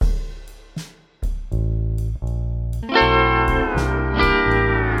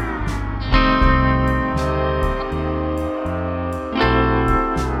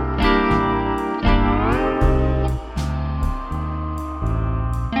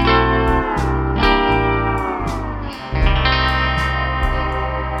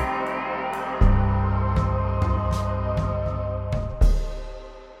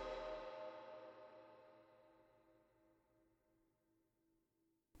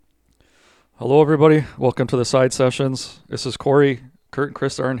Hello, everybody. Welcome to the Side Sessions. This is Corey. Kurt and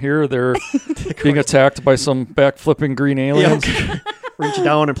Chris aren't here. They're being attacked by some backflipping green aliens. Reached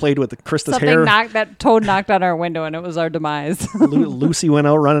down and played with Krista's Something hair. that toad knocked on our window, and it was our demise. Lucy went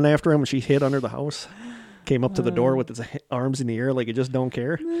out running after him, and she hid under the house. Came up to the door with his arms in the air like he just don't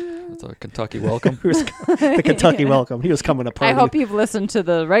care. It's a Kentucky welcome. The Kentucky welcome. He was coming to party. I hope you've listened to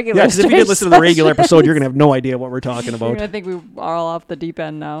the regular. Yeah, because if you did listen to the regular episode, you're going to have no idea what we're talking about. I think we are all off the deep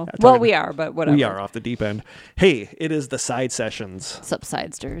end now. Well, we are, but whatever. We are off the deep end. Hey, it is the Side Sessions. What's up,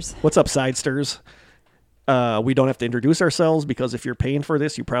 Sidesters? What's up, Sidesters? We don't have to introduce ourselves because if you're paying for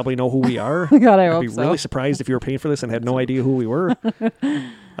this, you probably know who we are. God, I I'd hope be so. really surprised if you were paying for this and had no idea who we were.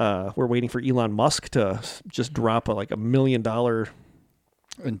 We're waiting for Elon Musk to just drop a $1 million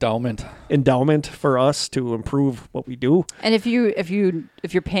endowment for us to improve what we do. And if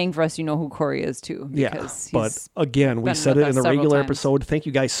you're paying for us, you know who Corey is too. Yeah, but again, we said it in the regular episode. Thank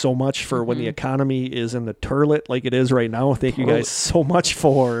you guys so much for when the economy is in the turlet like it is right now. Thank you guys so much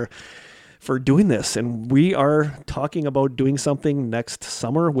for doing this. And we are talking about doing something next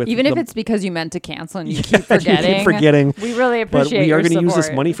summer with even if it's because you meant to cancel and you keep forgetting. We really appreciate But we are going to use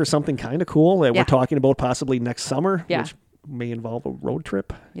this money for something kind of cool that we're talking about possibly next summer, which may involve a road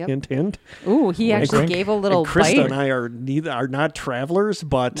trip. Hint, hint. Ooh, he actually gave a little and Krista bite. and I are not travelers,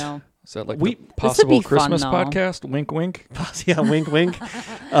 but no. Is that the possible Christmas podcast? Wink, wink. Yeah, wink, wink.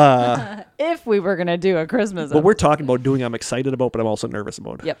 If we were going to do a Christmas What we're talking about doing, I'm excited about, but I'm also nervous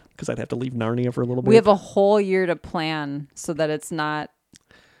about. Yep. Because I'd have to leave Narnia for a little bit. We have a whole year to plan so that it's not...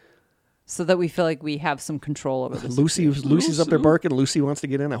 So that we feel like we have some control over this. Lucy's up there barking. Lucy wants to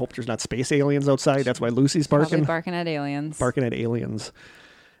get in. I hope there's not space aliens outside. That's why Lucy's barking. Probably barking at aliens. Barking at aliens.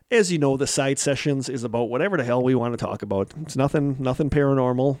 As you know, the Side Sessions is about whatever the hell we want to talk about. It's nothing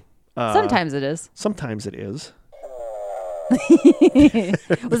paranormal. Sometimes it is. Sometimes it is.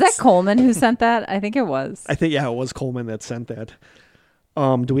 Was that Coleman who sent that? I think it was. It was Coleman that sent that.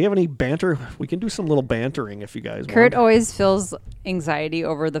 Do we have any banter? We can do some little bantering if you guys want. Kurt always feels anxiety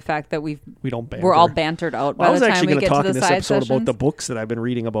over the fact that we don't banter. We're all bantered out by the time we get to the Side Sessions. I was actually going to talk in this episode about the books that I've been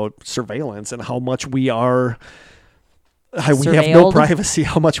reading about surveillance and how much we are... We surveilled. have no privacy,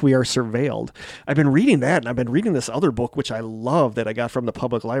 how much we are surveilled. I've been reading that, and I've been reading this other book, which I love, that I got from the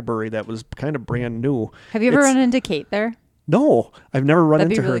public library that was kind of brand new. Have you ever run into Kate there? No, I've never run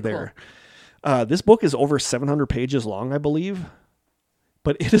into her really there. Cool. This book is over 700 pages long, I believe,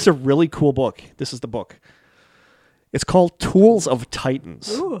 but it is a really cool book. This is the book. It's called Tools of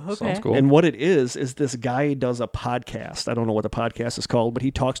Titans. Ooh, okay. Sounds cool. And what it is this guy does a podcast. I don't know what the podcast is called, but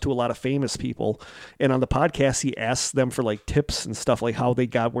he talks to a lot of famous people. And on the podcast, he asks them for tips and stuff, like how they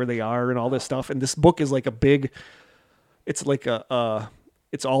got where they are and all this stuff. And this book is it's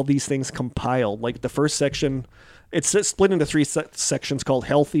all these things compiled. Like the first section, it's split into three sections called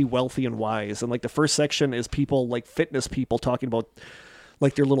Healthy, Wealthy, and Wise. And the first section is people, fitness people, talking about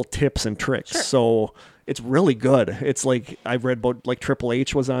their little tips and tricks. Sure. So it's really good. It's I've read about Triple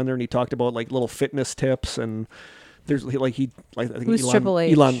H was on there and he talked about little fitness tips, and there's I think Who's Triple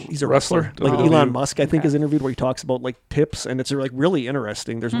H? Elon, he's a wrestler. Oh. Elon Musk, I think, is interviewed where he talks about tips, and it's really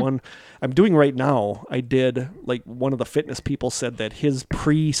interesting. There's one I'm doing right now. I did one of the fitness people said that his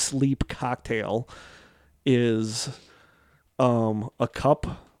pre-sleep cocktail is a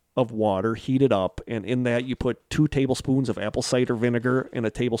cup of water heated up, and in that you put 2 tablespoons of apple cider vinegar and a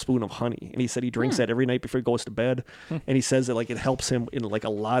tablespoon of honey. And he said he drinks that every night before he goes to bed. And he says that it helps him in a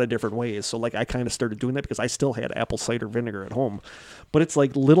lot of different ways. So I kind of started doing that because I still had apple cider vinegar at home. But it's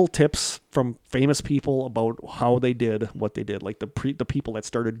little tips from famous people about how they did what they did. The people that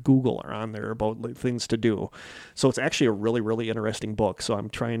started Google are on there about things to do. So it's actually a really, really interesting book. So I'm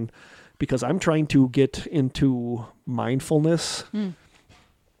trying to get into mindfulness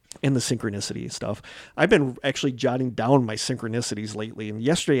and the synchronicity stuff. I've been actually jotting down my synchronicities lately, and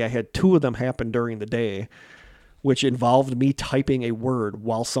yesterday I had 2 of them happen during the day, which involved me typing a word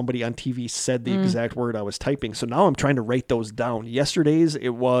while somebody on TV said the exact word I was typing. So now I'm trying to write those down. Yesterday's,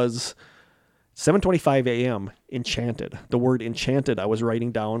 it was 7:25 a.m. Enchanted. The word enchanted I was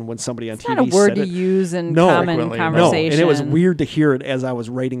writing down when somebody on TV said it. It's not a word to use in common conversation. No, and it was weird to hear it as I was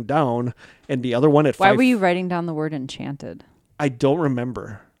writing down. And the other one at 5... Why were you writing down the word enchanted? I don't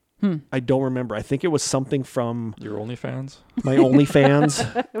remember. I don't remember. I think it was something from... Your OnlyFans? My OnlyFans.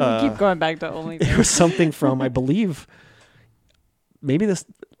 We keep going back to OnlyFans. It was something from, I believe, maybe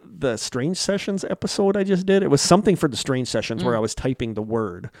the Strange Sessions episode I just did. It was something for the Strange Sessions where I was typing the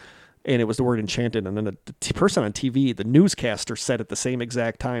word and it was the word enchanted. And then the person on TV, the newscaster, said at the same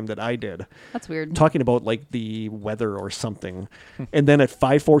exact time that I did, That's weird. talking about like the weather or something. And then at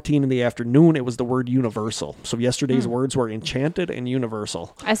 5:14 in the afternoon, it was the word universal. So yesterday's words were enchanted and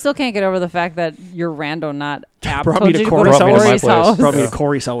universal. I still can't get over the fact that your rando not app Brought told me to you to go Corey's to house. Corey's house. Brought me to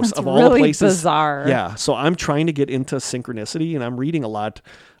Corey's house. That's Of all really the places. bizarre. Yeah. So I'm trying to get into synchronicity, and I'm reading a lot.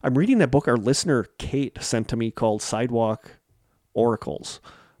 I'm reading that book our listener Kate sent to me called Sidewalk Oracles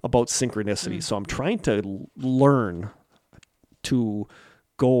about synchronicity. So I'm trying to learn to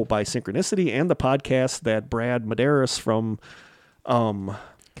go by synchronicity, and the podcast that Brad Medeiros from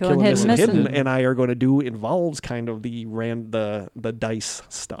Killing Hidden Missing Missing. and I are going to do involves kind of the dice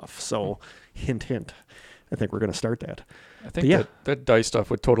stuff. So hint, hint. I think we're going to start that. I think yeah. that dice stuff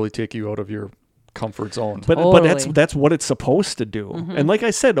would totally take you out of your comfort zone. But Totally. that's what it's supposed to do. And like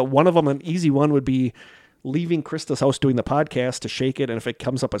I said, one of them, an easy one would be leaving Krista's house doing the podcast to shake it. And if it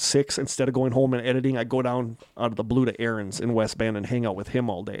comes up at 6, instead of going home and editing, I go down out of the blue to Aaron's in West Bend and hang out with him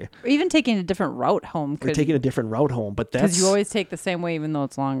all day. Or even taking a different route home. We're taking a different route home, but that's Because you always take the same way, even though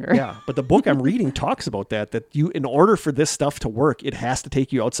it's longer. yeah. But the book I'm reading talks about that you, in order for this stuff to work, it has to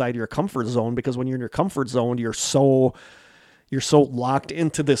take you outside your comfort zone, because when you're in your comfort zone, you're so locked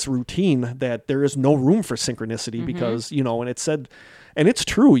into this routine that there is no room for synchronicity because, and it said, and it's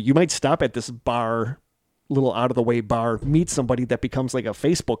true, you might stop at this bar, little out of the way bar, meet somebody that becomes like a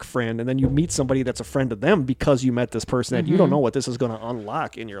Facebook friend, and then you meet somebody that's a friend of them because you met this person that you don't know what this is going to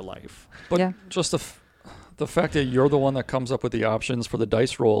unlock in your life. But Yeah. just the fact that you're the one that comes up with the options for the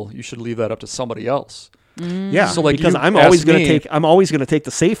dice roll, you should leave that up to somebody else. Yeah. So, like, because you I'm always asked going to me- take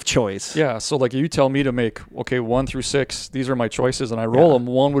the safe choice. Yeah, so like you tell me to make, 1 through 6, these are my choices, and I roll them.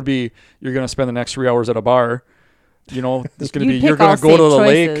 One would be you're going to spend the next 3 hours at a bar. It's going to You be pick you're going all to go to the safe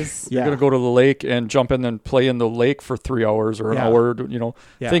lake. choices. You're Yeah. going to go to the lake and jump in and play in the lake for 3 hours or an Yeah. hour.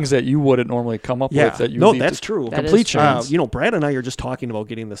 Yeah. Things that you wouldn't normally come up with. That you no, leave that's to true. That is complete true. chance. Brad and I are just talking about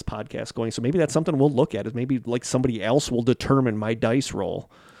getting this podcast going, so maybe that's something we'll look at. Is maybe like somebody else will determine my dice roll.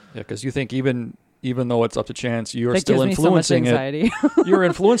 Yeah, because you think even though it's up to chance, you are That still gives me so much influencing it. anxiety. You're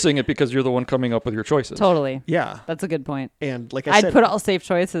influencing it because you're the one coming up with your choices. Totally. Yeah, That's a good point. and like I I'd said, put all safe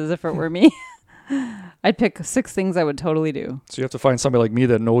choices if it were me. I'd pick 6 things I would totally do. So you have to find somebody like me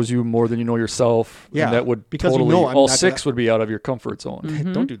that knows you more than you know yourself. Yeah, and that would because totally I'm all not 6 would be out of your comfort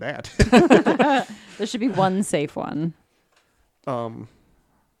zone. don't do that. There should be one safe one. But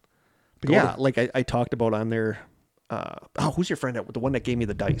Go yeah, to- like I talked about on there. Who's your friend? The one that gave me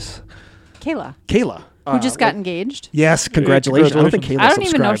the dice, Kayla, Kayla, who just got engaged. Yes, congratulations. I don't think Kayla I don't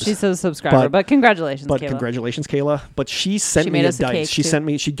even know if subscribes. she's a subscriber, but congratulations, But Kayla. congratulations, Kayla. But she sent She me made a us a dice. cake, She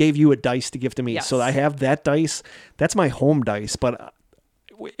too. she gave you a dice to give to me. Yes. So I have that dice. That's my home dice. But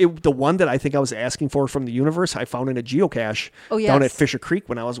the one that I think I was asking for from the universe, I found in a geocache down at yes. Fisher Creek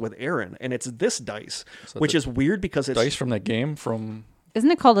when I was with Aaron. And it's this dice, So which the is weird because it's... Dice from that game from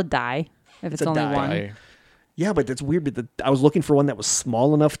Isn't it called a die? If it's a only die. one. Yeah, but it's weird. But I was looking for one that was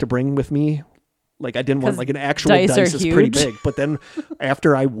small enough to bring with me. Like I didn't want 'Cause like an actual dice dice are that's pretty huge. big. But then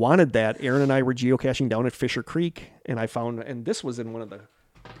after I wanted that, Aaron and I were geocaching down at Fisher Creek, and I found, and this was in one of the,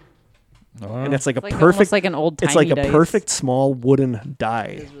 and it's like It's a like perfect, almost like an old it's tiny like a dice. perfect small wooden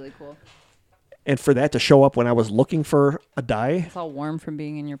die. It's really cool. And for that to show up when I was looking for a die It's all warm from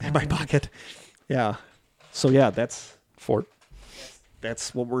being in your in my pocket. pocket, yeah. So yeah, that's Fort.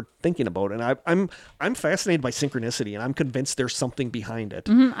 what we're thinking about, and I'm fascinated by synchronicity, and I'm convinced there's something behind it.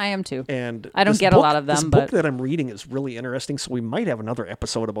 Mhm, I am too. And I don't this get a lot of This them, book but- that I'm reading is really interesting. So we might have another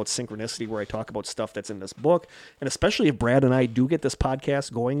episode about synchronicity where I talk about stuff that's in this book, and especially if Brad and I do get this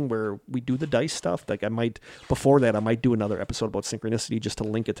podcast going where we do the dice stuff. Like I might do another episode about synchronicity just to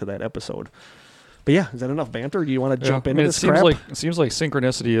link it to that episode. But yeah, is that enough banter? Do you want to jump into it this seems crap? it seems like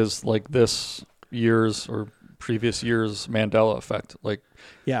synchronicity is like this year's or previous year's Mandela effect. Like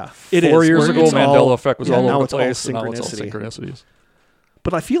yeah, 4 years ago, It's Mandela all- effect was yeah, all now over it's the all place, and now it's all synchronicity. synchronicities.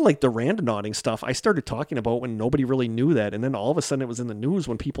 But I feel like the randonauting stuff I started talking about when nobody really knew that, and then all of a sudden it was in the news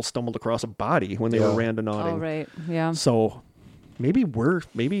when people stumbled across a body when they were Yeah. randonauting. Oh, right. Yeah. So maybe I'm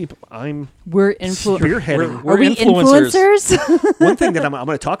We're spearheading. We're Are we influencers? One thing that I'm going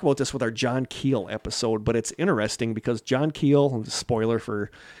to talk about this with our John Keel episode, but it's interesting because John Keel, spoiler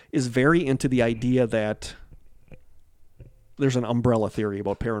is very into the idea that there's an umbrella theory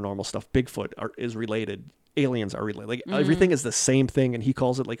about paranormal stuff. Bigfoot is related. Aliens are related. Like everything is the same thing, and he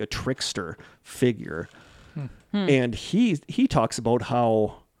calls it like a trickster figure. And he talks about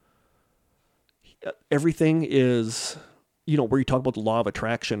how everything is, where you talk about the law of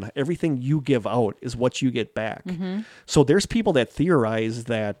attraction, everything you give out is what you get back. So there's people that theorize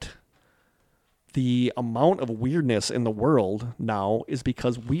that the amount of weirdness in the world now is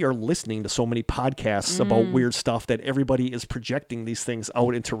because we are listening to so many podcasts about weird stuff that everybody is projecting these things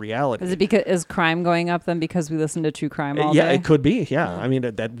out into reality. Is it because is crime going up then because we listen to true crime all Yeah, day? it could be. Yeah. I mean,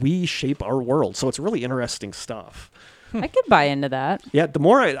 that we shape our world. So it's really interesting stuff. I could buy into that. Yeah, the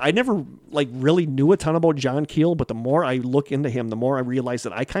more I never like really knew a ton about John Keel, but the more I look into him, the more I realize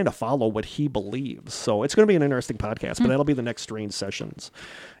that I kind of follow what he believes. So it's going to be an interesting podcast, but that'll be the next Strange Sessions.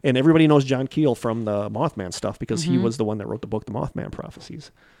 And everybody knows John Keel from the Mothman stuff because he was the one that wrote the book, The Mothman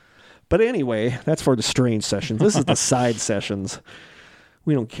Prophecies. But anyway, that's for the Strange Sessions. This is the side sessions.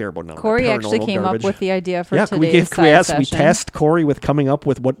 We don't care about none of that Corey actually paranormal came garbage. up with the idea for Yeah, today's side we session. tasked Corey with coming up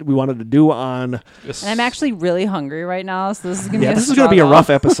with what we wanted to do on. Yes. And I'm actually really hungry right now, so this is going to Yeah, be this is going to be a rough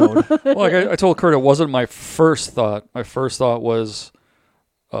episode. Well, like I told Kurt, it wasn't my first thought. My first thought was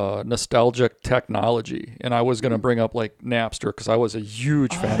nostalgic technology, and I was going to bring up like Napster because I was a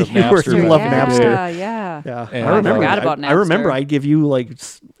huge fan of you were- Napster. you back love in the Napster. day. Yeah. Yeah, And I remember. forgot about I remember Napster. I'd give you like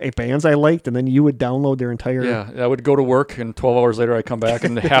bands I liked, and then you would download their entire. Yeah, I would go to work, and 12 hours later, I'd come back,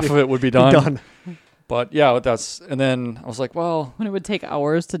 and half of it would be done. done. But yeah, and then I was like, well, When it would take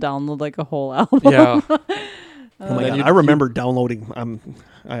hours to download like a whole album. yeah, Oh my then god! you- I remember downloading.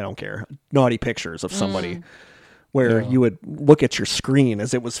 I don't care. Naughty pictures of somebody. Where Yeah. you would look at your screen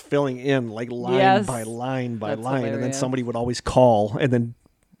as it was filling in, like line Yes. by line by That's line, and then hilarious. somebody would always call and then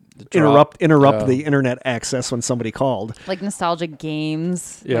drop. interrupt Yeah. the internet access when somebody called. Like nostalgic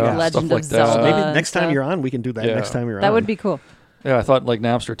games. Yeah, like stuff Legend like of that. Zelda. Maybe and next time stuff. you're on, we can do that. Yeah. Next time you're on, That would be cool. Yeah, I thought like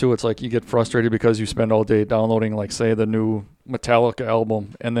Napster too. It's like you get frustrated because you spend all day downloading, like say the new Metallica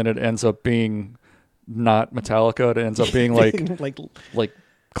album, and then it ends up being not Metallica. It ends up being like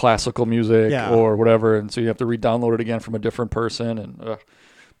classical music Yeah. or whatever, and so you have to re-download it again from a different person. And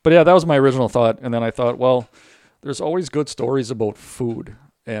but yeah, that was my original thought. And then I thought, well, there's always good stories about food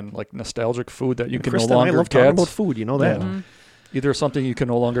and like nostalgic food that you can Krista no and I longer love talking get. about food. You know that. Yeah. Either something you can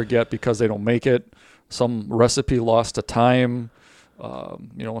no longer get because they don't make it, some recipe lost to time,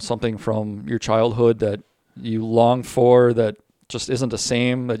 something from your childhood that you long for that just isn't the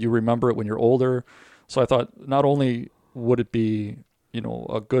same, that you remember it when you're older. So I thought not only would it be,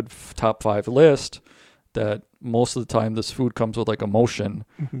 a good top 5 list, that most of the time this food comes with like emotion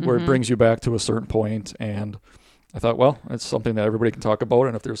where it brings you back to a certain point. And I thought, well, it's something that everybody can talk about.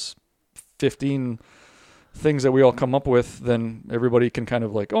 And if there's 15 things that we all come up with, then everybody can kind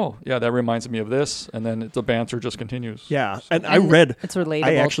of like, oh yeah, that reminds me of this, and then the banter just continues. Yeah, and It's relatable.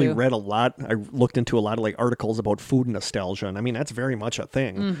 I actually too. read a lot. I looked into a lot of like articles about food nostalgia, and I mean that's very much a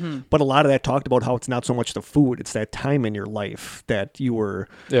thing. But a lot of that talked about how it's not so much the food; it's that time in your life that you were.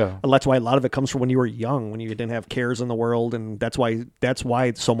 Yeah. And that's why a lot of it comes from when you were young, when you didn't have cares in the world, and that's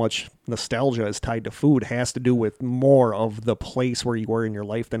why so much nostalgia is tied to food. Has to do with more of the place where you were in your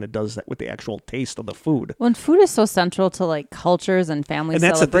life than it does that with the actual taste of the food. Well, and food is so central to like cultures and family And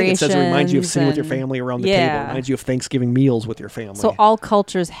that's the thing. It says it reminds you of sitting with your and- family around the table. It reminds you of Thanksgiving meals with your family. So all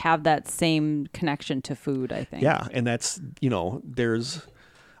cultures have that same connection to food, I think. Yeah, and that's,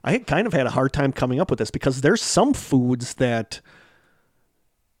 I kind of had a hard time coming up with this because there's some foods that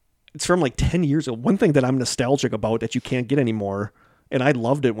it's from like 10 years ago. One thing that I'm nostalgic about that you can't get anymore, and I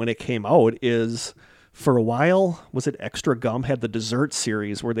loved it when it came out, is for a while, was it Extra Gum had the dessert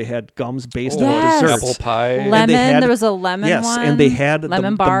series where they had gums based on Yes. desserts. Apple pie. And Lemon, they had- there was a lemon yes, one. and they had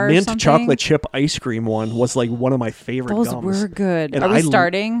lemon the bar or mint something. chocolate chip ice cream one was like one of my favorite Those gums. were good. And Are we I-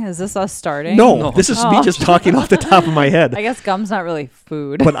 starting? Is this us starting? No, this is me just talking off the top of my head. I guess gum's not really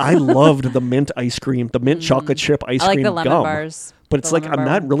food. But I loved the mint ice cream, the mint chocolate chip ice I like cream the lemon gum. bars. But it's The like lemon I'm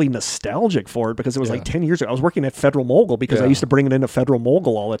bar not one. really nostalgic for it because it was like Yeah. 10 years ago. I was working at Federal Mogul because I Yeah. used to bring it into Federal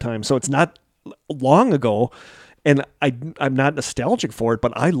Mogul all the time. So it's not long ago. And I'm not nostalgic for it,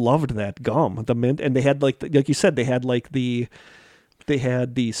 but I loved that gum, the mint. And they had like you said, they had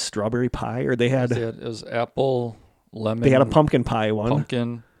the strawberry pie, or they had It was apple, lemon. a pumpkin pie one.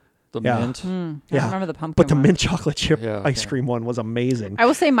 pumpkin, the Yeah. mint. I Yeah. remember the pumpkin But the one. mint chocolate chip Yeah. ice cream one was amazing. I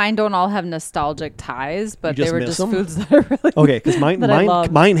will say mine don't all have nostalgic ties, but You they just were miss just them? foods that are really Okay, because mine that I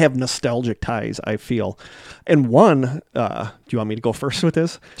love. mine have nostalgic ties, I feel. And one, do you want me to go first with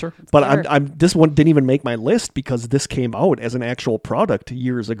this? Sure. But Sure. I'm this one didn't even make my list because this came out as an actual product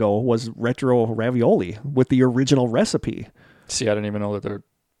years ago. Was retro ravioli with the original recipe. See, I didn't even know that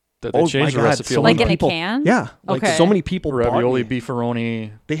they Oh my changed the God, recipe. so a like many in little a bit. can. Yeah, like Okay. so many people bought Ravioli, me.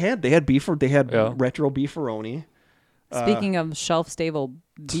 beefaroni. They had beef. They had Yeah. retro beefaroni. Speaking of shelf stable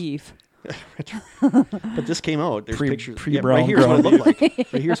beef, But this came out. There's pictures. pre-brown right here's what it ground looked like.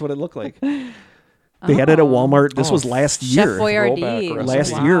 Right here's what it looked like. They had it at Walmart. This was last Chef year. Boyardee. Rollback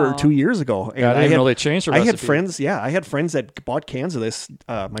Last Wow. year or 2 years ago. And Yeah, I didn't even know they changed the I had recipe. friends, I had friends that bought cans of this.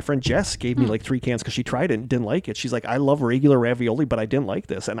 My friend Jess gave me like 3 cans because she tried it and didn't like it. She's like, I love regular ravioli, but I didn't like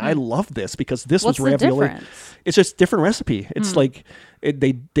this. And I love this because this What's was the ravioli. difference? It's just different recipe. It's like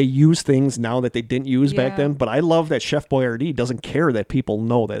they use things now that they didn't use back Yeah. then. But I love that Chef Boyardee doesn't care that people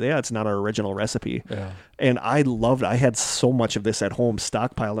know that, it's not our original recipe. Yeah. And I loved it. I had so much of this at home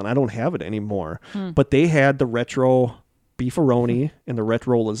stockpiled, and I don't have it anymore. Hmm. But they had the retro beefaroni and the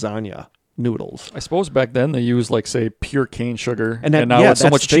retro lasagna noodles. I suppose back then they used like say pure cane sugar, And, that, now it's so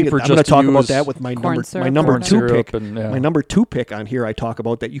that's much the thing. cheaper I'm just going to talk use about that with my corn number syrup or number whatever. 2 Syrup pick. and, yeah. My number 2 pick on here, I talk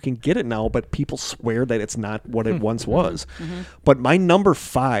about that you can get it now, but people swear that it's not what it once was. But my number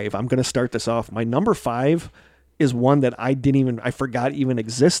 5, I'm going to start this off. My number 5 is one that I forgot even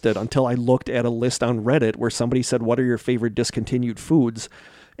existed until I looked at a list on Reddit where somebody said, what are your favorite discontinued foods?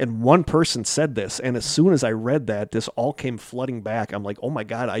 And one person said this, and as soon as I read that, this all came flooding back. I'm like, oh my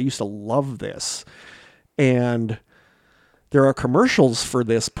God, I used to love this. And there are commercials for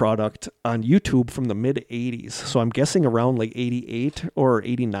this product on YouTube from the mid 80s. So I'm guessing around like 88 or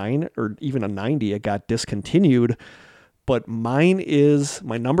 89 or even a 90, it got discontinued. But my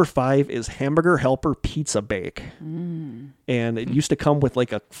number 5 is Hamburger Helper Pizza Bake. And it used to come with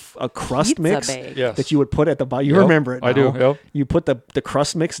like a crust Pizza mix bake. Yes. that you would put at the bottom. You Yep, remember it now. I do, yep. You put the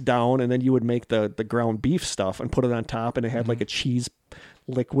crust mix down, and then you would make the ground beef stuff and put it on top, and it had like a cheese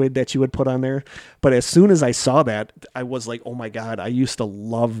liquid that you would put on there. But as soon as I saw that, I was like, oh my God, I used to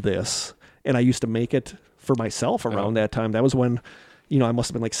love this. And I used to make it for myself around that time. That was when, I must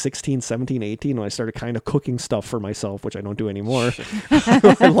have been like 16, 17, 18 when I started kind of cooking stuff for myself, which I don't do anymore.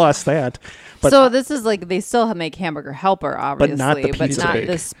 I lost that. But So this is like they still make Hamburger Helper, obviously, not the pizza bake.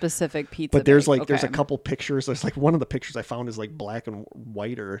 this specific pizza. But there's bake. like there's a Okay. couple pictures. There's like one of the pictures I found is like black and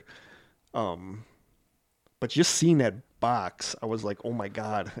white but just seeing that box, I was like, oh my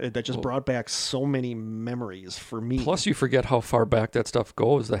God, that just brought back so many memories for me. Plus, you forget how far back that stuff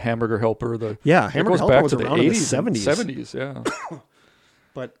goes. The Hamburger Helper, Yeah, it Hamburger goes Helper back was to the around in the 80s, and 70s. 70s. Yeah.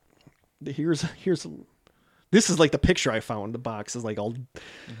 But here's this is like the picture I found. The box is like all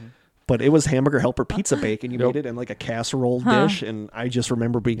but it was Hamburger Helper Pizza Bake, and you Yep. made it in like a casserole dish. And I just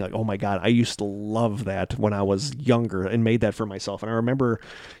remember being like, oh my God, I used to love that when I was younger and made that for myself. And I remember,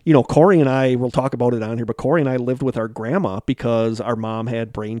 Corey and I, we'll talk about it on here, but Corey and I lived with our grandma because our mom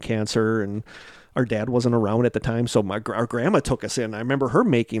had brain cancer and our dad wasn't around at the time. So our grandma took us in. I remember her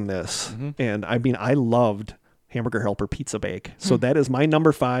making this. And I loved Hamburger Helper Pizza Bake. So that is my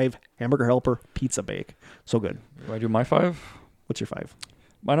number 5, Hamburger Helper Pizza Bake. So good. Do I do my 5? What's your 5?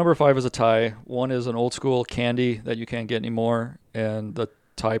 My number 5 is a tie. One is an old school candy that you can't get anymore, and the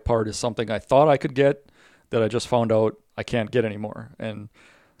tie part is something I thought I could get that I just found out I can't get anymore. And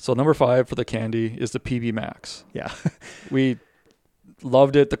so number 5 for the candy is the PB Max. Yeah. We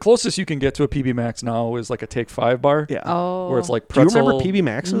loved it. The closest you can get to a PB Max now is like a Take 5 bar, Yeah. Oh, where it's like Do you pretzel. remember PB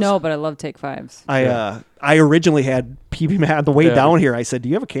Maxes? No, but I love Take Fives. I originally had PB Max on the way Yeah. down here. I said, "Do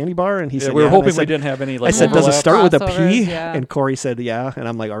you have a candy bar?" And he Yeah, said, we were "Yeah." And hoping I said, we didn't have any like I said, "Does it overlap. start with a P?" Crossovers, yeah. And Corey said, "Yeah." And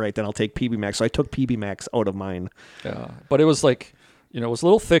I'm like, "All right, then I'll take PB Max." So I took PB Max out of mine. Yeah, but it was like, it was a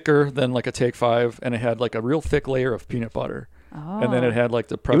little thicker than like a Take 5, and it had like a real thick layer of peanut butter, and then it had like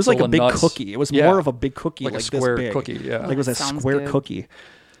the pretzel It was like a and big nuts. cookie. It was Yeah. more of a big cookie, Like a this square big. cookie, yeah. Like it was a Sounds square good. cookie.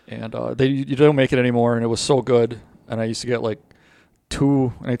 And you don't make it anymore, and it was so good. And I used to get like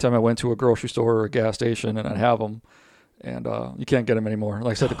 2 anytime I went to a grocery store or a gas station, and I'd have them. And you can't get them anymore.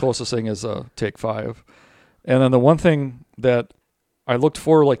 Like I said, the closest thing is Take 5. And then the one thing that I looked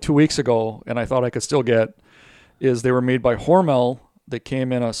for like 2 weeks ago, and I thought I could still get, is they were made by Hormel. They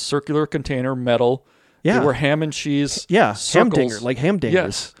came in a circular container, metal. Yeah. They were ham and cheese. Yeah, circles. hamdinger, like hamdingers.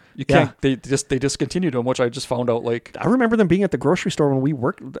 Yes. You can't. They discontinued them, which I just found out like. I remember them being at the grocery store when we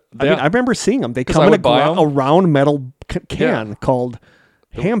worked. I Yeah. mean, I remember seeing them. They 'Cause come I in would buy 'em. a round metal can Yeah. called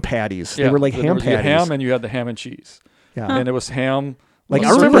ham patties. They were like there ham was- you had patties. ham and you had the ham and cheese. Yeah. And it was ham. Like a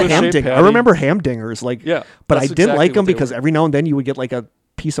I remember circular-shaped I patty. remember hamdingers. Like, Yeah, but that's I didn't exactly like them what they because were. every now and then you would get like a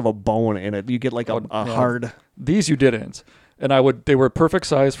piece of a bone in it. You get like a yeah. hard. These you didn't. And they were perfect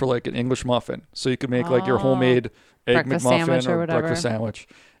size for like an English muffin. So you could make like your homemade egg Breakfast McMuffin sandwich or whatever. breakfast sandwich.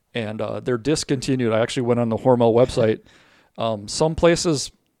 And they're discontinued. I actually went on the Hormel website. Some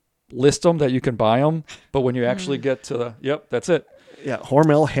places list them that you can buy them, but when you actually get to that's it. Yeah,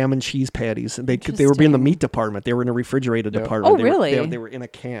 Hormel ham and cheese patties. They were in the meat department. They were in a refrigerated Yeah. department. Oh, They were- really? they were in a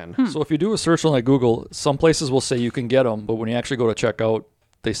can. So if you do a search on like Google, some places will say you can get them, but when you actually go to check out,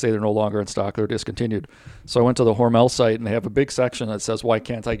 they say they're no longer in stock. They're discontinued. So I went to the Hormel site, and they have a big section that says, "Why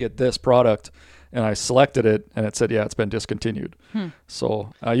can't I get this product?" and I selected it, and it said, yeah, it's been discontinued.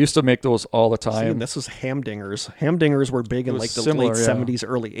 So I used to make those all the See, time. and this was Hamdingers. Hamdingers were big in was like the similar, late yeah. 70s,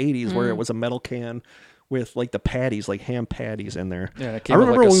 early 80s, where it was a metal can with like the patties, like ham patties in there. Yeah, it I came with,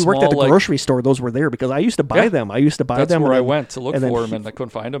 remember like, a when we worked at the small, like- grocery store, those were there because I used to buy Yeah. them. I used to buy That's them. where and I then- went to look and then for them, and I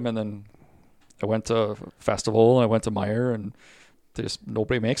couldn't find them. And then I went to Festival, and I went to Meijer, and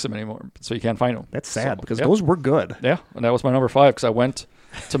nobody makes them anymore, so you can't find them. That's sad So, because yeah. those were good. Yeah, and that was my number 5 because I went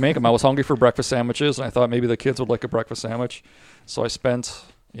to make them. I was hungry for breakfast sandwiches, and I thought maybe the kids would like a breakfast sandwich. So I spent,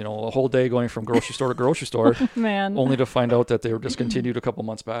 a whole day going from grocery store to grocery store, Man. only to find out that they were discontinued a couple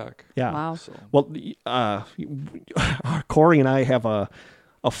months back. Yeah. Wow. So Well, Corey and I have a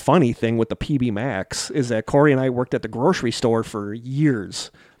funny thing with the PB Max is that Corey and I worked at the grocery store for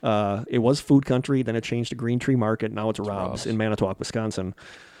years. It was Food Country, then it changed to Green Tree Market. Now it's Rob's in Manitowoc, Wisconsin.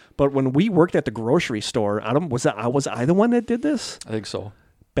 But when we worked at the grocery store, was I the one that did this? I think so.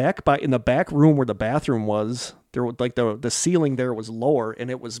 In the back room where the bathroom was, there was like the ceiling there was lower and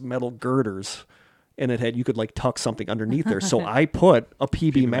it was metal girders, and you could like tuck something underneath there. So I put a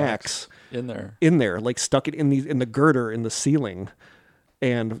PB Max In there. in there, like stuck it in the girder in the ceiling,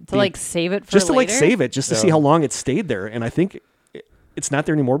 and To like save it for just to like later? save it, just to see Yeah. how long it stayed there. And I think it's not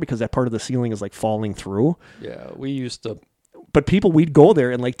there anymore because that part of the ceiling is like falling through. Yeah, we used to. But we'd go there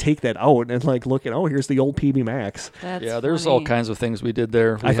and like take that out and like look at, here's the old PB Max. That's Yeah, there's all funny. kinds of things we did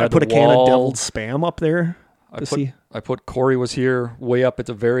there. We I had put a the can of wall. deviled Spam up there to see. I put Corey was here way up at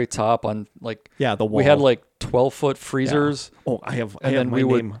the very top on like Yeah, the wall. we had like 12-foot freezers. Oh, I have then my we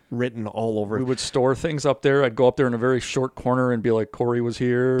would- name written all over We it. would store things up there. I'd go up there in a very short corner and be like, Corey was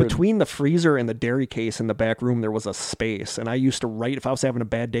here. and- Between the freezer and the dairy case in the back room, there was a space. And I used to write, if I was having a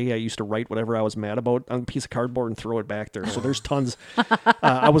bad day, I used to write whatever I was mad about on a piece of cardboard and throw it back there. So there's tons.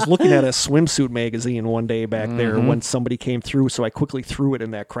 I was looking at a swimsuit magazine one day back there when somebody came through. So I quickly threw it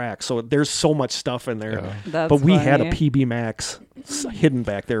in that crack. So there's so much stuff in there. Yeah. That's But we had a funny. PB Max hidden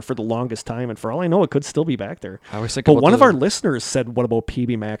back there for the longest time. And for all I know, it could still be back there. I always think But about one of the- our listeners said, "What about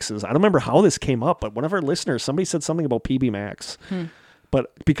PB Maxes?" I don't remember how this came up, but one of our listeners, somebody said something about PB Max.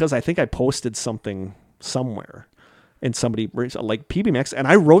 But because I think I posted something somewhere, and somebody like PB Max, and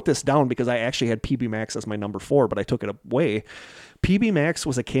I wrote this down because I actually had PB Max as my number 4, but I took it away. PB Max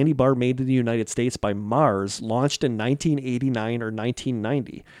was a candy bar made in the United States by Mars, launched in 1989 or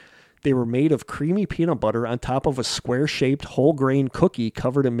 1990. They were made of creamy peanut butter on top of a square-shaped whole grain cookie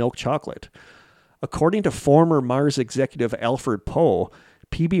covered in milk chocolate. According to former Mars executive Alfred Poe,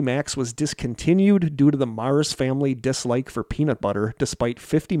 PB Max was discontinued due to the Mars family dislike for peanut butter, despite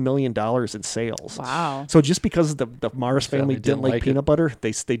 $50 million in sales. Wow. So just because the Mars family didn't like like peanut butter,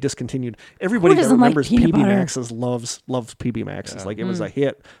 they discontinued. Everybody that doesn't like remembers peanut PB butter? Maxes loves PB Maxes. Like it was a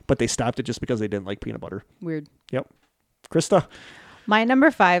hit, but they stopped it just because they didn't like peanut butter. Weird. Yep. Krista? My number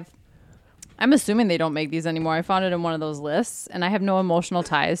 5. I'm assuming they don't make these anymore. I found it in one of those lists, and I have no emotional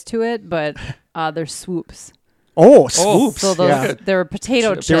ties to it, but they're swoops. Oh, swoops. So those yeah. they're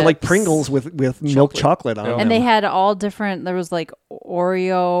potato chips. They were like Pringles with milk chocolate on Yeah. them. And they had all different. There was like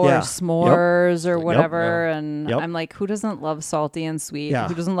Oreo Yeah. or s'mores or Yep. whatever. And Yep. I'm like, who doesn't love salty and sweet? Yeah.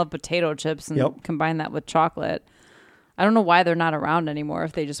 Who doesn't love potato chips and Yep. combine that with chocolate? I don't know why they're not around anymore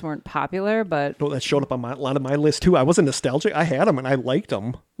if they just weren't popular, but Oh, that showed up on a lot of my list too. I wasn't nostalgic. I had them and I liked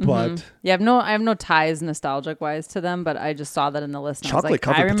them, but yeah, I have no ties nostalgic wise to them, but I just saw that in the list. And I was Chocolate like,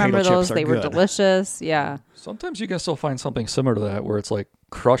 covered I remember potato those. chips are They were good. delicious. Yeah. Sometimes you can still find something similar to that where it's like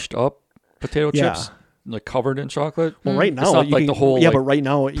crushed up potato Yeah. chips, like covered in chocolate. well, right It's now not you like can, the whole, yeah, like, but right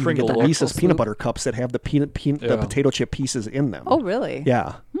now you can get Pringle the look Reese's goes peanut through. butter cups that have the the Yeah. potato chip pieces in them. Oh, really?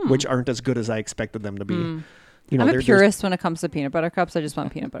 yeah, which aren't as good as I expected them to be. You know, I'm a there's- purist when it comes to peanut butter cups. I just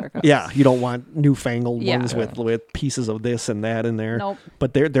want peanut butter cups. Yeah, you don't want newfangled Yeah. ones with pieces of this and that in there. Nope.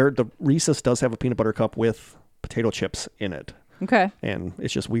 But the Reese's does have a peanut butter cup with potato chips in it, Okay. and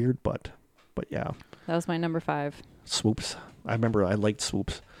it's just weird, but yeah, That was my number 5. swoops. I remember I liked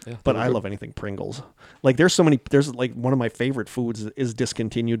swoops. Yeah, But they were I good. love anything Pringles. Like there's like one of my favorite foods is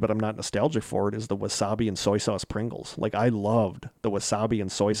discontinued, but I'm not nostalgic for it, is the wasabi and soy sauce Pringles. Like I loved the wasabi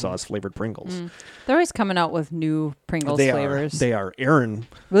and soy sauce flavored Pringles. They're always coming out with new Pringles They flavors. They are. Aaron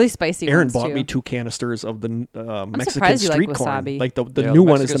really spicy ones, bought too. me 2 canisters of the Mexican surprised you like street corn. wasabi. Like the Yeah, new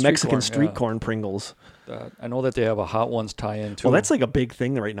the one is the Mexican Mexican street street corn, corn Pringles. I know that they have a Hot Ones tie-in too. Well, that's like a big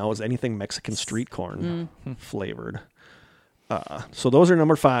thing right now is anything Mexican street corn flavored. So those are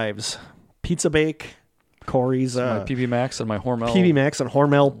number 5s. Pizza Bake, Corey's my PB Max and my Hormel. PB Max and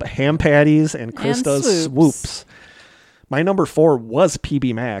Hormel ham patties, and Krista's swoops. swoops. My number 4 was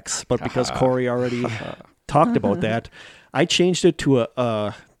PB Max, but because Corey already talked about that, I changed it to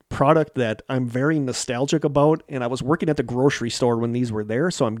a product that I'm very nostalgic about, and I was working at the grocery store when these were there,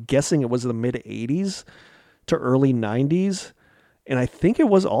 so I'm guessing it was the mid 80s to early 90s, and I think it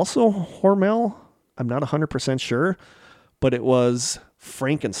was also Hormel. I'm not 100% sure, but it was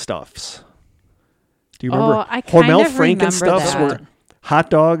Frankenstuffs. Do you remember? I kind Hormel of remember Frankenstuffs that. were hot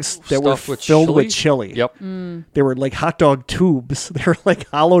dogs that were Stuffed with filled chili? with chili. Yep. They were like hot dog tubes. They were like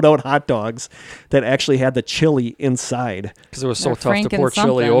hollowed out hot dogs that actually had the chili inside. Because it was so They're tough to pour Franken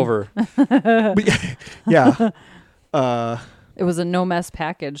chili something. over. Yeah. It was a no mess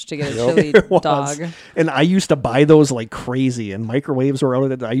package to get a Yep. chili It was. dog. And I used to buy those like crazy, and microwaves were out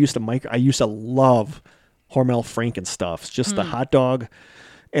of it. I used to love Hormel Frankenstuffs, just the hot dog.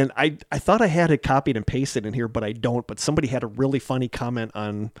 And I thought I had it copied and pasted in here, but I don't. But somebody had a really funny comment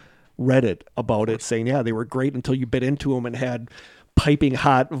on Reddit about it, saying, yeah, they were great until you bit into them and had piping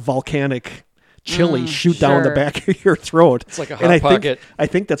hot volcanic chili shoot down the sure. back of your throat. It's like a And Hot Pocket. I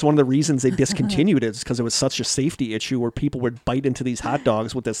think that's one of the reasons they discontinued it, is because it was such a safety issue where people would bite into these hot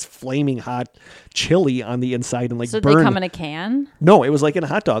dogs with this flaming hot chili on the inside and like So did burn. they come in a can? No, it was like in a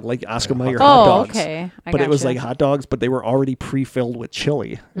hot dog, like Oscar Mayer hot Oh, dogs. okay. But it was gotcha. like hot dogs, but they were already pre-filled with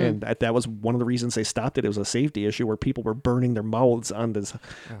chili, Hmm. and that was one of the reasons they stopped it. It was a safety issue where people were burning their mouths on this,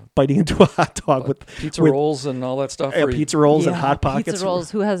 biting into a hot dog with Pizza with, rolls and all that stuff. yeah, where you- pizza rolls and Yeah, hot pockets. Pizza rolls.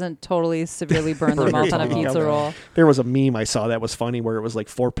 Who hasn't totally severely burned their Burned mouth their on a tongue. pizza Yeah. roll? There was a meme I saw that was funny where it was like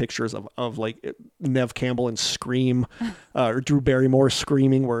 4 pictures of like Nev Campbell and Scream, or Drew Barrymore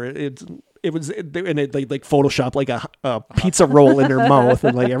screaming, where they like Photoshop like a pizza roll in their mouth,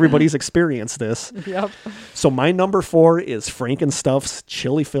 and like everybody's experienced this. Yep. So my number 4 is Frankenstuff's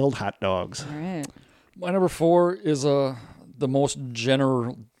chili filled hot dogs. All right. My number 4 is the most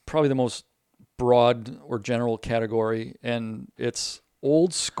general, probably the most broad or general category, and it's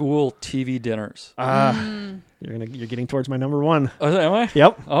old school TV dinners. You're getting towards my number 1. Am I?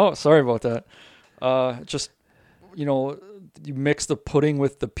 Yep. Oh, sorry about that. Just, you mix the pudding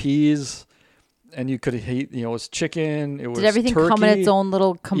with the peas, and you could heat, it was chicken, it was Did everything turkey. come in its own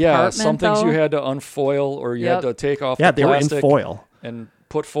little compartment? Yeah, some things though? you had to unfoil or you had to take off Yeah, the they were in plastic foil. and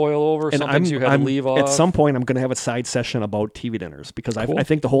put foil over. And Some things you had to leave off. At some point, I'm going to have a side session about TV dinners because Cool. I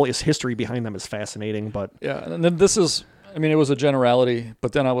think the whole history behind them is fascinating. But Yeah, and then this is, it was a generality,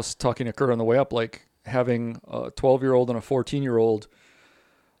 but then I was talking to Kurt on the way up, like having a 12-year-old and a 14-year-old,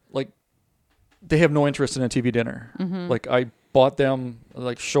 like they have no interest in a TV dinner. Like I bought them,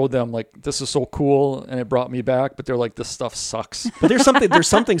 like showed them, like this is so cool, and it brought me back, but they're like, this stuff sucks. there's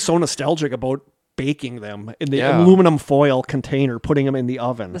something so nostalgic about baking them in the Yeah. aluminum foil container, putting them in the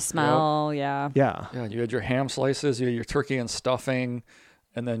oven. The smell, yeah. Yeah. Yeah, you had your ham slices, you had your turkey and stuffing,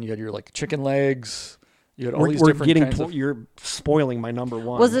 and then you had your like chicken legs. You had all these different kinds of. You're spoiling my number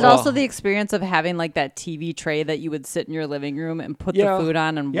 1. Was it Oh. also the experience of having like that TV tray that you would sit in your living room and put Yeah. the food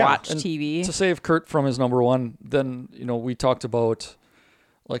on and Yeah. watch And TV? To save Kurt from his number 1, then we talked about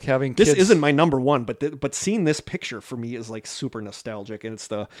like having This kids. isn't my number 1, but seeing this picture for me is like super nostalgic, and it's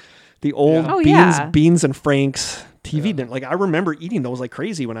the old Yeah. Oh, beans yeah. beans and Franks TV dinner. Like I remember eating those like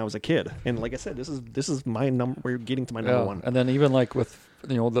crazy when I was a kid, and like I said, this is my number. We're getting to my number 1. And then even like with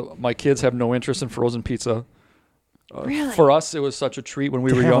my kids have no interest in frozen pizza. Really? For us, it was such a treat when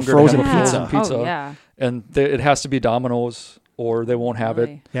we To were have a younger frozen to have a pizza. frozen pizza. Oh, yeah. And it has to be Domino's or they won't have it.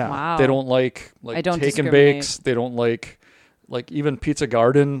 Really? Yeah. Wow. They don't like I don't take and discriminate. bakes. They don't like even Pizza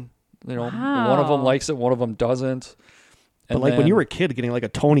Garden. One of them Wow. likes it, one of them doesn't. But And like when then- you were a kid, getting like a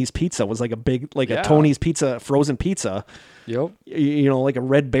Tony's pizza was like a big Yeah. a Tony's pizza frozen pizza. Yep. Like a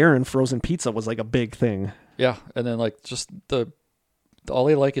Red Baron frozen pizza was like a big thing. Yeah, and then like just all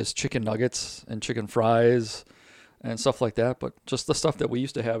they like is chicken nuggets and chicken fries and stuff like that. But just the stuff that we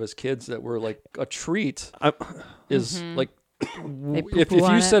used to have as kids that were like a treat is like if poo-poo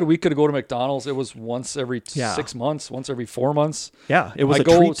on you it. said we could go to McDonald's, it was once every Yeah. 6 months, once every 4 months. Yeah, it was I a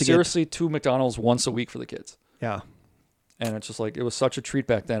go treat to seriously to McDonald's once a week for the kids, get. Yeah. and it's just like it was such a treat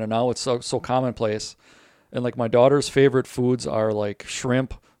back then, and now it's so commonplace. And like my daughter's favorite foods are like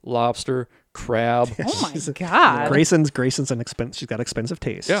shrimp, lobster, crab. Oh my She's a- God. Grayson's an expensive. She's got expensive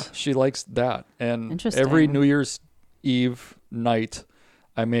taste. Yeah, she likes that. And Interesting. every New Year's Eve night,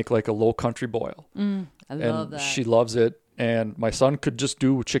 I make like a low country boil. I And love that. she loves it. And my son could just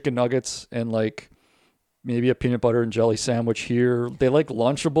do chicken nuggets and like maybe a peanut butter and jelly sandwich here. They like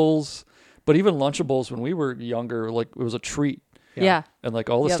Lunchables, but even Lunchables when we were younger, like it was a treat. yeah. And like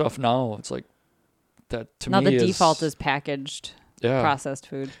all the Yep. stuff now, it's like that to Now me the default is packaged yeah. processed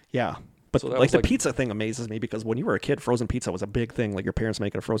food. Yeah. But So that like was the like- pizza thing amazes me because when you were a kid, frozen pizza was a big thing. Like your parents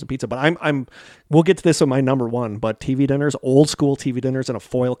making a frozen pizza. But we'll get to this with my number 1. But TV dinners, old school TV dinners in a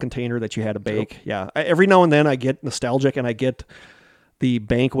foil container that you had to bake. Yeah. Every now and then I get nostalgic and I get the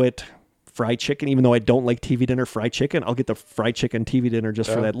Banquet fried chicken. Even though I don't like TV dinner fried chicken, I'll get the fried chicken TV dinner just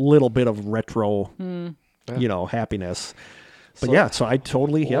for that little bit of retro, happiness. But so I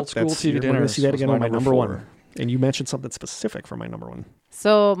totally, old school TV you're going to dinners see that was again my on my number number 4. one. And you mentioned something specific for my number one.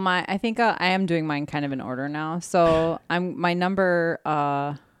 So I think I am doing mine kind of in order now. So my number,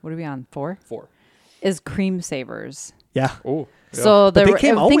 what are we on? 4? 4. Is Cream Savers. Yeah. Oh. Yeah. So But they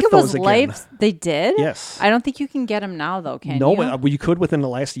came I out think with it was those again. Life. They did? Yes. I don't think you can get them now though, can No, you? but you could within the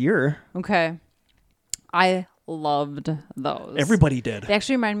last year. Okay. I loved those. Everybody did. They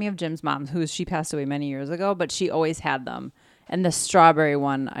actually remind me of Jim's mom, she passed away many years ago, but she always had them. And the strawberry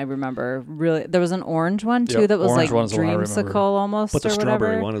one, I remember really. There was an orange one too Yep, that was orange like one's the one I remember. dreamsicle almost. But the or strawberry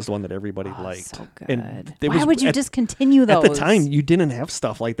whatever. one is the one that everybody liked. So good. And Why would you discontinue those? At the time, you didn't have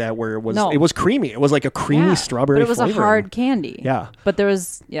stuff like that where it was No. it was creamy. It was like a creamy strawberry but it was flavoring. a hard candy. Yeah. But they were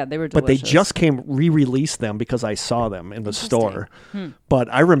delicious. But they just re-released them because I saw them in the store. But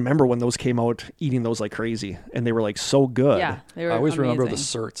I remember when those came out, eating those like crazy, and they were like so good. Yeah, they were I always remember the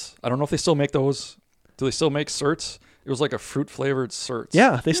amazing. certs. I don't know if they still make those. Do they still make certs? It was like a fruit flavored certs.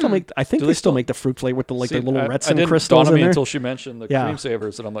 Yeah, they still make. I think Do they they still still- make the fruit flavor with the See, the little I resin didn't crystals dawn on in me there. until she mentioned the Yeah. cream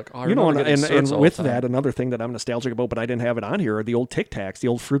savers, and I'm like, oh, I You know, remember getting and certs all with the time. that, another thing that I'm nostalgic about, but I didn't have it on here, are the old Tic Tacs, the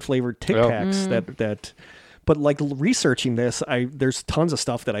old fruit flavored Tic Tacs that. But like researching this, there's tons of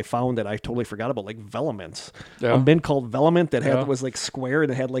stuff that I found that I totally forgot about, like Velements. Yeah. A mint called Velement that Yeah. was like square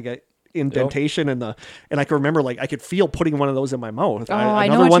and it had like a indentation and I can remember like I could feel putting one of those in my mouth. Oh, I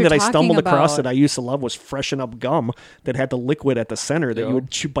know another what one you're that I stumbled talking across about. that I used to love was Freshen Up gum that had the liquid at the center that you Yeah.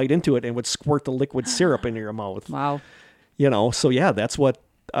 would bite into it and would squirt the liquid syrup into your mouth. Wow. So yeah, that's what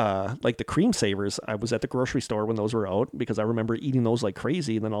like the cream savers. I was at the grocery store when those were out because I remember eating those like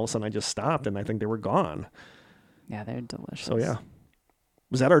crazy, and then all of a sudden I just stopped and I think they were gone. Yeah, they're delicious. So yeah.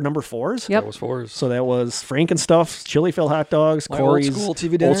 Was that our number 4s? Yep. That was 4s. So that was Frankenstuff, Chili Phil hot dogs, My Corey's old school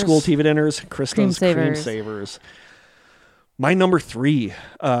TV old dinners. school TV dinners, Krista's Cream cream Savers. savers. My number 3,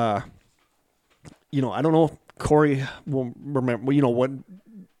 I don't know if Corey will remember, when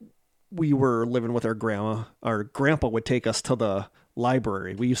we were living with our grandma, our grandpa would take us to the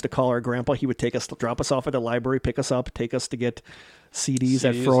library. We used to call our grandpa. He would drop us off at the library, pick us up, take us to get CDs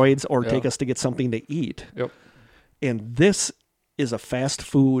at CDs. Freud's or Yeah. take us to get something to eat. Yep. And this is a fast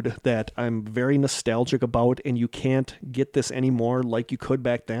food that I'm very nostalgic about, and you can't get this anymore like you could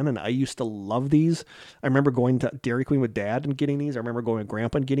back then. And I used to love these. I remember going to Dairy Queen with Dad and getting these. I remember going with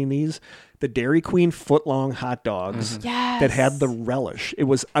Grandpa and getting these. The Dairy Queen footlong hot dogs that had the relish.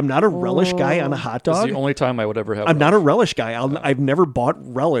 I'm not a relish guy on a hot It's dog. the only time I would ever have. I'm not a relish guy. I've never bought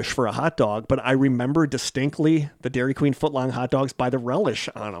relish for a hot dog, but I remember distinctly the Dairy Queen footlong hot dogs by the relish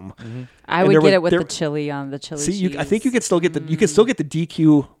on them. I And would there get was- it with there- the chili on the chili See, cheese. I think you could still get the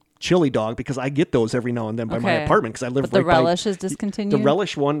DQ chili dog because I get those every now and then by my Okay. apartment because I live But the right relish by, is discontinued? The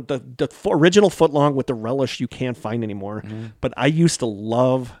relish one, the original footlong with the relish you can't find anymore. But I used to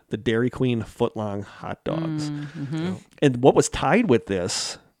love the Dairy Queen footlong hot dogs. And what was tied with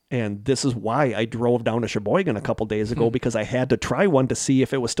this, and this is why I drove down to Sheboygan a couple days ago because I had to try one to see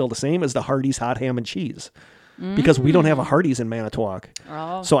if it was still the same as the Hardee's hot ham and cheese. Because we don't have a Hardee's in Manitowoc.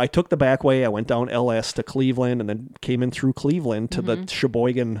 Oh. So I took the back way. I went down LS to Cleveland and then came in through Cleveland to the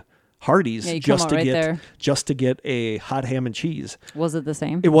Sheboygan Hardee's Yeah, you come out right there. just to get a hot ham and cheese. Was it the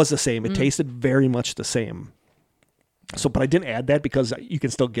same? It was the same. It tasted very much the same. So, but I didn't add that because you can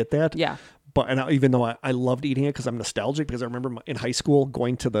still get that. Yeah. But even though I loved eating it because I'm nostalgic because I remember in high school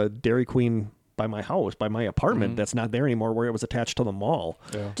going to the Dairy Queen by my house, by my apartment. That's not there anymore where it was attached to the mall.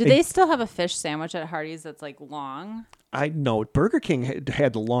 Yeah. Do they still have a fish sandwich at Hardee's that's like long? I know Burger King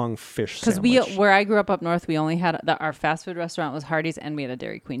had the long fish Because sandwich. where I grew up north, we only had our fast food restaurant was Hardee's, and we had a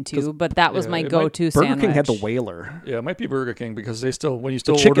Dairy Queen too. But that was yeah, my it might- go-to Burger sandwich. King had the Whaler. Yeah, it might be Burger King because they still, when you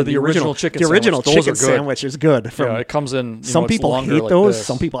still Chicken, order the original chicken the original sandwich, those chicken are good. sandwich is good. Yeah, it comes in. Some it's people longer hate like those. this.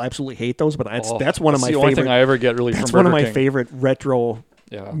 Some people absolutely hate those. But Oh, that's one of my the only favorite. thing I ever get really That's from one of Burger my King. favorite retro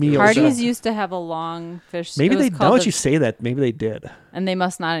Yeah. meals. Hardee's used to have a long fish. Maybe it was they. Now called that the- you say that, maybe they did. and they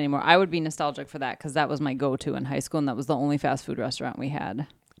must not anymore. I would be nostalgic for that because that was my go-to in high school, and that was the only fast food restaurant we had.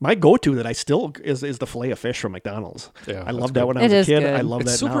 My go-to that I still is the filet of fish from McDonald's. Yeah, I that's loved that good. when I It was a is kid. good. I love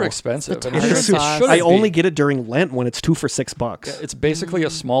It's that super now. expensive. The and it tartar shouldn't sauce. I be. only get it during Lent when it's 2 for $6. It's basically a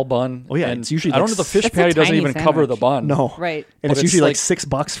small bun. Oh, yeah, and it's usually I don't like know. The fish It's a patty doesn't tiny even cover the sandwich. bun. No, Right. and But it's it's usually like like-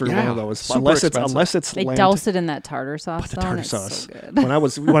 $6 for one Yeah, of those, super unless expensive. it's They Lent. douse it in that tartar sauce. The though, tartar and it's sauce. so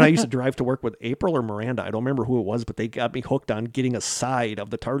good. When I used to drive to work with April or Miranda, I don't remember who it was, but they got me hooked on getting a side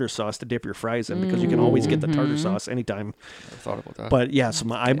of the tartar sauce to dip your fries in because you can always get the tartar sauce anytime. I thought about that. But yeah, so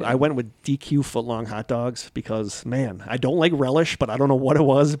I went with DQ footlong hot dogs because man, I don't like relish, but I don't know what it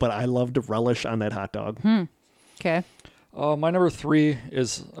was, but I loved the relish on that hot dog. Okay. My number 3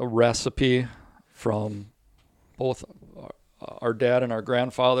 is a recipe from both our dad and our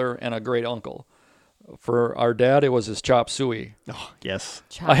grandfather and a great uncle. For our dad, it was his chop suey. Oh, yes.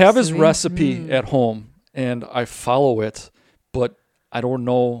 I have his Chop suey. recipe at home and I follow it, but I don't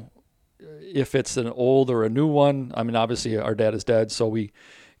know if it's an old or a new one. I mean, obviously our dad is dead, so we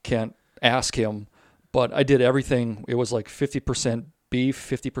can't ask him, but I did everything. It was like 50% beef,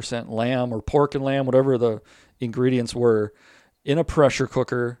 50% lamb or pork and lamb, whatever the ingredients were, in a pressure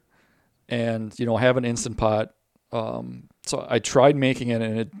cooker and, have an Instant Pot. So I tried making it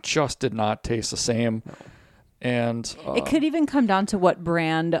and it just did not taste the same. And It could even come down to what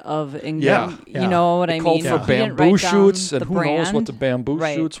brand of Yeah, ingredient, yeah. you know what it I called mean? for He didn't bamboo write down shoots, and the who knows what the brand. bamboo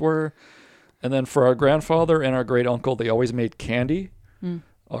Right. shoots were. And then for our grandfather and our great uncle, they always made candy.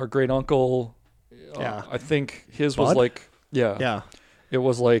 Our great uncle, Yeah. I think his was Bud? like, Yeah. it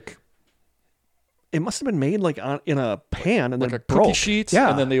was like It must have been made like in a pan and like then a cookie broke. sheet, Yeah.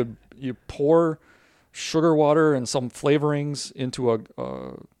 and then you pour sugar water and some flavorings into a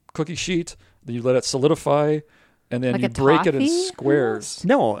cookie sheet. Then you let it solidify, and then Like you a break it in toffee, squares.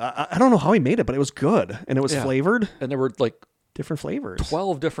 No, I don't know how he made it, but it was good and it was Yeah. flavored, And there were like different flavors.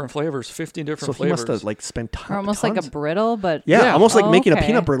 12 different flavors, 15 So different he must flavors. have like spent Or almost like tons. a brittle, but Yeah, Yeah. almost like Oh, making a okay.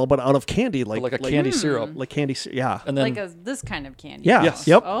 peanut brittle, but out of candy, like like a candy syrup. like candy. Yeah, And then this kind of candy. yeah, Yes.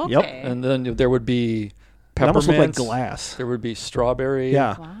 yep, Okay. yep. and then there would be It almost looked like peppermint. glass. There would be strawberry.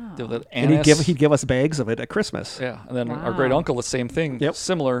 Yeah, Wow. The and anise. he'd give us bags of it at Christmas. Yeah, and then our great Wow. uncle, the same thing, Yep.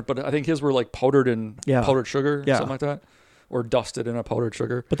 similar, but I think his were like powdered in Yeah. powdered sugar, Yeah. something like that, or dusted in a powdered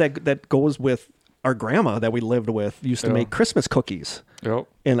sugar. But that goes with our grandma that we lived with used to Yeah. make Christmas cookies. Yep.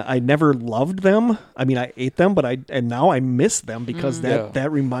 And I never loved them. I mean, I ate them, but now I miss them because Yeah.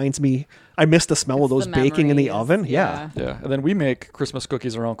 that reminds me. I miss the smell of those The baking in the memories, oven. Yeah. Yeah, and then we make Christmas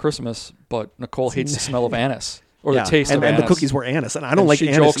cookies around Christmas, but Nicole hates the smell of anise or Yeah. the taste and of the anise. cookies were anise, and I don't And like she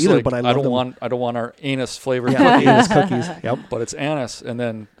anise jokes, either. like, But I love don't them. want our anise flavored Yeah, cookies, anise cookies. Yep. but it's anise. And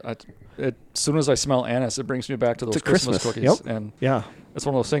then as soon as I smell anise, it brings me back to those To Christmas Christmas. cookies. Yep. And Yeah. it's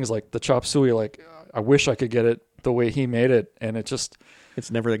one of those things like the chop suey. Like I wish I could get it the way he made it, and it just. It's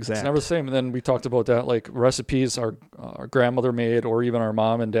never exact. It's never the same. And then we talked about that, like recipes our grandmother made, or even our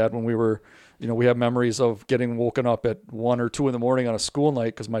mom and dad when we were, we have memories of getting woken up at 1 or 2 in the morning on a school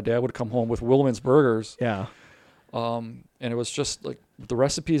night because my dad would come home with Willman's burgers. Yeah. And it was just like the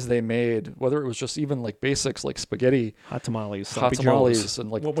recipes they made, whether it was just even like basics like spaghetti, Hot tamales. hot sloppy tamales, joes. and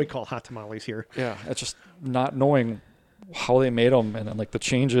like, what we call hot tamales here. yeah, it's just not knowing how they made them and then like the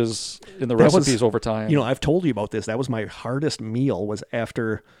changes in the That was- recipes over time. I've told you about this. That was my hardest meal was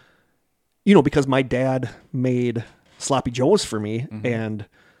after, because my dad made sloppy joes for me, Mm-hmm. and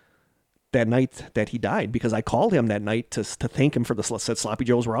that night that he died, because I called him that night to thank him for the said sloppy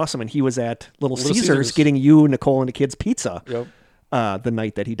joes were awesome, and he was at Little Caesars, Caesars. getting you, Nicole, and the kids pizza. Yep. The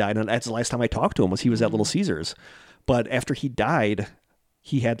night that he died, and that's the last time I talked to him was he was at Little Caesars. But after he died,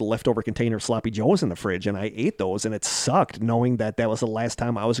 he had the leftover container of sloppy joes in the fridge, and I ate those, and it sucked knowing that was the last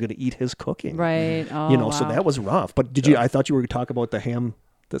time I was going to eat his cooking. Right. Oh, So wow. that was rough. But did you? I thought you were going to talk about the ham.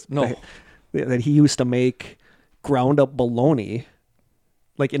 No. That he used to make ground up bologna,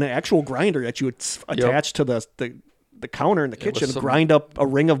 like in an actual grinder that you would attach to the counter in the kitchen, some- grind up a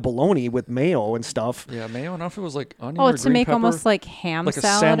ring of bologna with mayo and stuff. Yeah, mayo. I don't know if it was like onion Oh, or to green make pepper. almost like ham Like a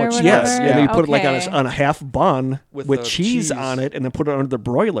salad or sandwich, whatever. Yes, and then you put it like Okay. on a half bun With with the cheese cheese. on it, and then put it under the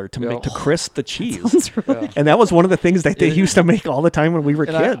broiler to Yeah. make to crisp the cheese. Sounds really Yeah. And that was one of the things that they It- used to make all the time when we were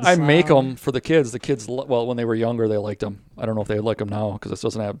And kids. I make them for the kids. The kids, well, when they were younger, they liked them. I don't know if they like them now because this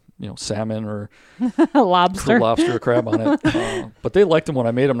doesn't have salmon or lobster. lobster or crab on it. But they liked them when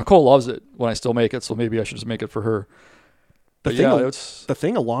I made them. Nicole loves it when I still make it, so maybe I should just make it for her. But thing yeah, al- it's the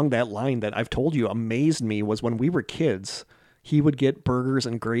thing along that line that I've told you amazed me was when we were kids, he would get burgers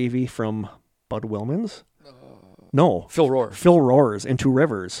and gravy from Bud Wilman's. No, Phil Rohr. Phil Rohr's in Two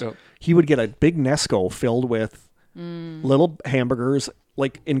Rivers. Yep. He would get a big Nesco filled with little hamburgers,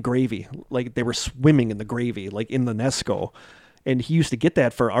 like in gravy, like they were swimming in the gravy, like in the Nesco. And he used to get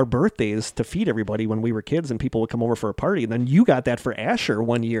that for our birthdays to feed everybody when we were kids, and people would come over for a party. And then you got that for Asher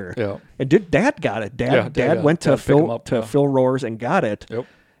one year. Yeah. And Dad got it. Yeah, Dad went to Dad picked him Phil up, yeah. Phil Rohr's and got it. Yep.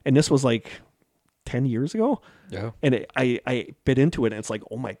 And this was like 10 years ago. Yeah. And I bit into it, and it's like,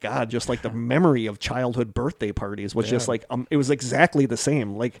 oh my God, just like the memory of childhood birthday parties was just Yeah. like, it was exactly the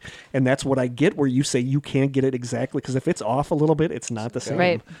same. Like, and that's what I get where you say you can't get it exactly, because if it's off a little bit, it's not the same.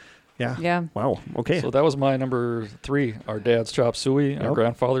 Right. Yeah. Yeah. Wow. Okay. So that was my number 3. Our dad's chop suey, and our Yep.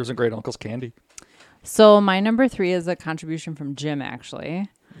 grandfather's and great uncle's candy. So my number 3 is a contribution from Jim, actually.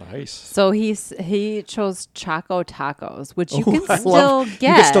 Nice. So he chose Choco Tacos, which you can I still love- get.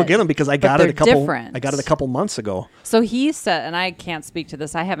 You can still get them because I got but it a couple. different. I got it a couple months ago. So he said, and I can't speak to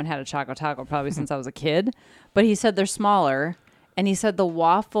this. I haven't had a Choco Taco probably since I was a kid, but he said they're smaller. And he said the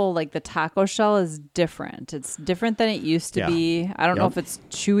waffle, like the taco shell, is different. It's different than it used to Yeah. be. I don't know Yep. if it's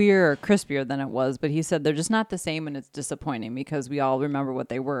chewier or crispier than it was, but he said they're just not the same, and it's disappointing because we all remember what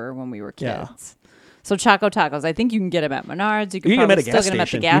they were when we were Yeah. kids. So Choco Tacos, I think you can get them at Menards. You can You can get probably them at a still gas get them at the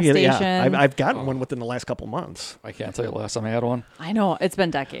station. gas You can get- station. yeah. I've gotten one within the last couple months. I can't tell you the last time I had one. I know it's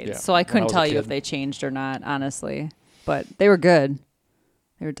been decades, Yeah, so I when I couldn't was a tell you kid. if they changed or not, honestly. But they were good.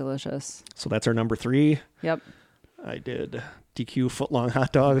 They were delicious. So that's our number 3. Yep. I did DQ footlong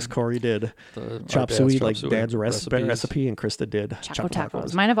hot dogs. Corey did Our chop dad's suey, chop like suey Dad's recipes. recipe, and Krista did Choco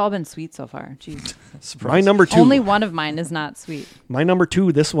Tacos. Mine have all been sweet so far. Jeez. Surprise. My number 2. Only one of mine is not sweet. My number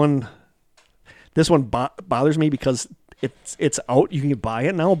 2. This one bothers me because it's out. You can buy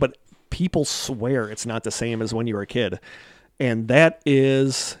it now, but people swear it's not the same as when you were a kid, and that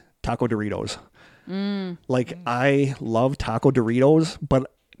is Taco Doritos. Like I love Taco Doritos,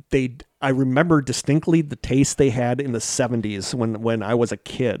 but I remember distinctly the taste they had in the 70s when I was a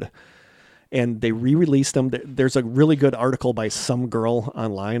kid. And they re-released them. There's a really good article by some girl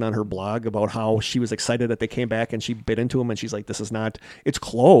online on her blog about how she was excited that they came back and she bit into them and she's like, it's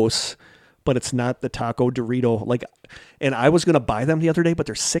close, but it's not the Taco Dorito. Like, and I was going to buy them the other day, but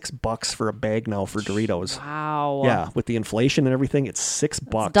they're $6 for a bag now for Doritos. Wow. Yeah. With the inflation and everything, it's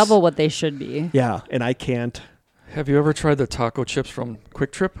 $6. It's double what they should be. Yeah. And I can't. Have you ever tried the taco chips from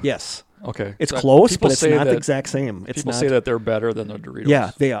Quick Trip? Yes. Okay. It's So close, people but it's say not the that- exact same. It's People not. say that they're better than the Doritos.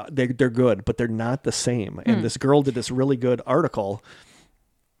 Yeah, they are. They're good, but they're not the same. And this girl did this really good article,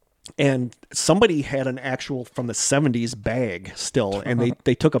 and somebody had an actual from the 70s bag still, and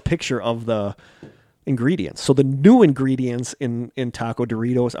they took a picture of the ingredients. So the new ingredients in Taco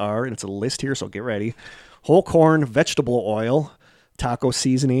Doritos are, and it's a list here, so get ready: whole corn vegetable oil, taco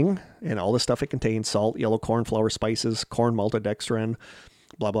seasoning, and all the stuff it contains: salt, yellow corn flour, spices, corn maltodextrin,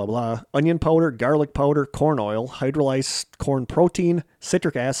 blah, blah, blah, onion powder, garlic powder, corn oil, hydrolyzed corn protein,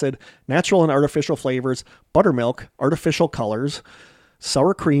 citric acid, natural and artificial flavors, buttermilk, artificial colors,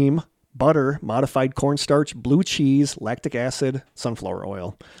 sour cream, butter, modified cornstarch, blue cheese, lactic acid, sunflower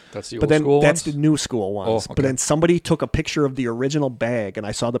oil. That's the But old then school that's ones? the new school ones. Oh, okay. But then somebody took a picture of the original bag, and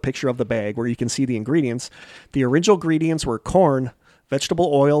I saw the picture of the bag where you can see the ingredients. The original ingredients were corn, vegetable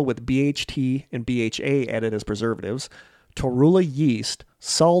oil with BHT and BHA added as preservatives, torula yeast,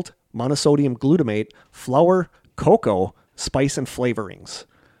 salt, monosodium glutamate, flour, cocoa, spice, and flavorings.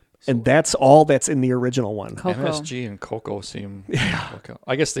 And that's all that's in the original one. Cocoa. MSG and cocoa seem. Yeah. Okay.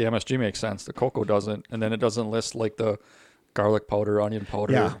 I guess the MSG makes sense. The cocoa doesn't, and then it doesn't list like the garlic powder, onion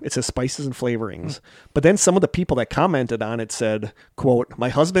powder. Yeah, it says spices and flavorings. But then some of the people that commented on it said, quote, "My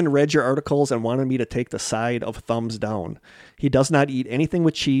husband read your articles and wanted me to take the side of thumbs down. He does not eat anything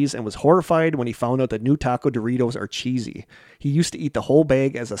with cheese and was horrified when he found out that new Taco Doritos are cheesy. He used to eat the whole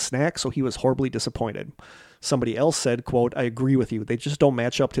bag as a snack, so he was horribly disappointed." Somebody else said, quote, "I agree with you. They just don't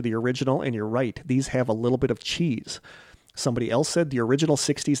match up to the original, and you're right. These have a little bit of cheese." Somebody else said the original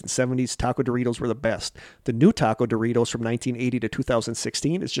 60s and 70s Taco Doritos were the best. The new Taco Doritos from 1980 to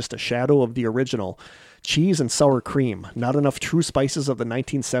 2016 is just a shadow of the original. Cheese and sour cream. Not enough true spices of the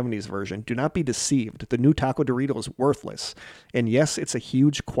 1970s version. Do not be deceived. The new Taco Dorito is worthless. And yes, it's a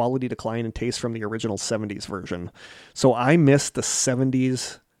huge quality decline in taste from the original 70s version. So I miss the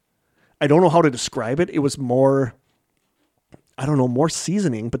 70s. I don't know how to describe it. It was more... I don't know, more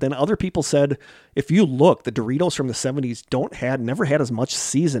seasoning. But then other people said, if you look, the Doritos from the 70s never had as much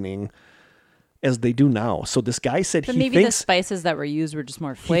seasoning as they do now. So this guy said But he maybe the thinks spices that were used were just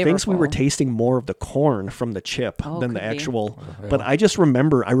more flavorful. he thinks we were tasting more of the corn from the chip Oh, than the could be. actual. But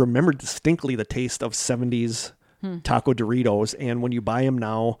I remember distinctly the taste of 70s Taco Doritos. And when you buy them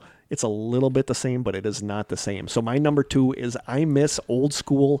now, it's a little bit the same, but it is not the same. So my number 2 is I miss old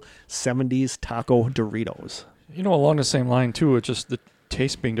school 70s Taco Doritos. You know, along the same line too. It's just the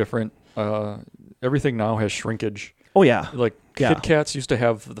taste being different. Everything now has shrinkage. Oh, yeah. Like Yeah. Kit Kats used to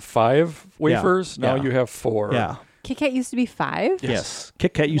have the 5 wafers. Now Yeah. you have 4. Yeah. Kit Kat used to be 5? Yes.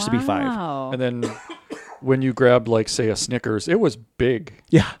 Kit Kat used to be 5. Wow. And then when you grabbed like say a Snickers, it was big.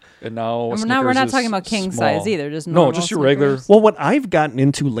 Yeah. And now And now we're Snickers not is talking about king small. size either. Just No, normal just your regular. Snickers. Well, what I've gotten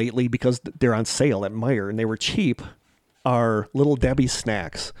into lately, because they're on sale at Meijer and they were cheap, are Little Debbie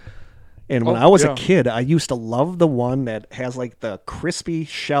snacks. And when Oh, I was yeah. a kid, I used to love the one that has like the crispy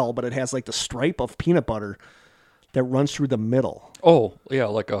shell, but it has like the stripe of peanut butter that runs through the middle. Oh, yeah,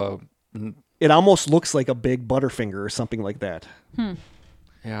 like a. It almost looks like a big Butterfinger or something like that.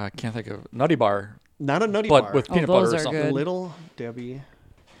 Yeah, I can't think of Nutty Bar, Not a nutty but bar. with Oh, peanut those butter or are something. good. Little Debbie.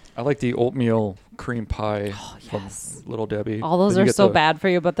 I like the oatmeal cream pie from yes. Little Debbie. All those Then you are get so the- bad for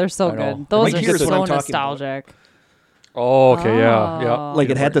you, but they're so I know. good. Those Like, are here's what so I'm talking about. nostalgic. Oh, okay, yeah, yeah. Oh. Like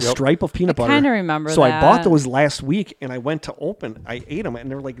it had the Yep. stripe of peanut I butter. kind of remember So that. I bought those last week, and I went to open. I ate them, and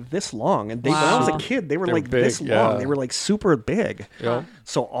they were like this long. And when I was a Wow. kid, they were They're like big, this long. yeah. They were like super big. Yep.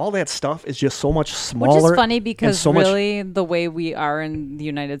 So all that stuff is just so much Which smaller. is funny and because so much, really the way we are in the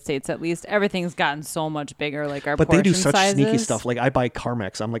United States, at least, everything's gotten so much bigger. Like our but they do portion such sizes. sneaky stuff. Like I buy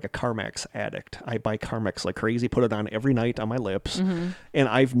Carmex. I'm like a Carmex addict. I buy Carmex like crazy. Put it on every night on my lips. Mm-hmm. And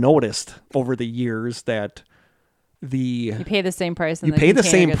I've noticed over the years that You pay the same price. And you pay the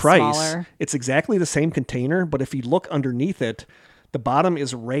container same gets price. Smaller. It's exactly the same container, but if you look underneath it, the bottom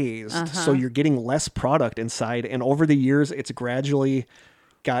is raised, so you're getting less product inside. And over the years, it's gradually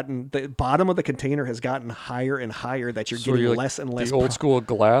gotten the bottom of the container has gotten higher and higher. That you're So getting you're like less and less. the old school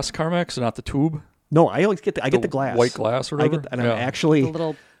glass Carmex, not the tube. No, I always get the glass, white glass or I whatever. get, and Yeah. The I'm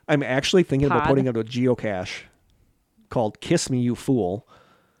little actually thinking about pod. putting out a geocache called "Kiss Me, You Fool."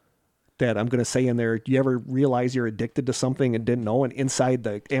 That I'm going to say in there. Do you ever realize you're addicted to something and didn't know? And inside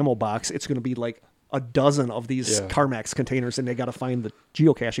the ammo box, it's going to be like a dozen of these Yeah. Carmex containers, and they got to find the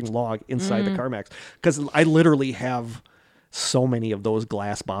geocaching log inside the Carmex. Because I literally have so many of those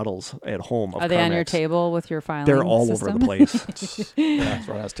glass bottles at home. Of Are they on your Carmex. table with your filing They're all system? over the place. Yeah, it's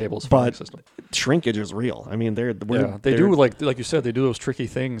right on tables. But system. shrinkage is real. I mean, Yeah, they they're- do like you said, they do those tricky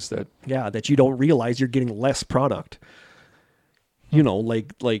things that that you don't realize you're getting less product. You know,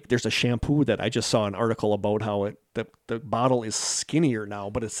 like there's a shampoo that I just saw an article about how the bottle is skinnier now,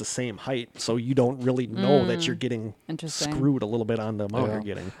 but it's the same height, so you don't really know that you're getting Interesting. screwed a little bit on the amount Yeah. you're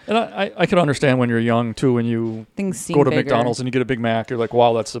getting. And I can understand when you're young too, when you Things seem go to bigger. McDonald's and you get a Big Mac, you're like,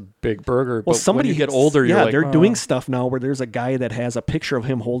 wow, that's a big burger. Well, But somebody when you get older, you're like, they're "Oh." doing stuff now where there's a guy that has a picture of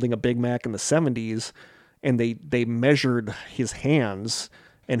him holding a Big Mac in the 70s, and they measured his hands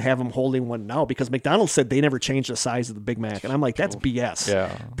and have him holding one now because McDonald's said they never changed the size of the Big Mac, and I'm like, that's BS.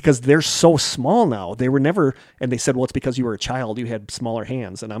 Yeah. Because they're so small now. They were never, and they said, well, it's because you were a child, you had smaller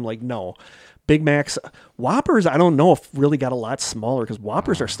hands, and I'm like, no. Big Macs, Whoppers, I don't know if really got a lot smaller because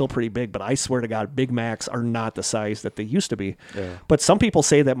Whoppers are still pretty big, but I swear to God, Big Macs are not the size that they used to be. Yeah. But some people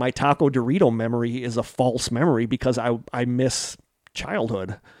say that my Taco Dorito memory is a false memory because I miss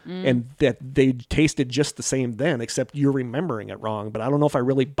childhood and that they tasted just the same then, except you're remembering it wrong. But I don't know if I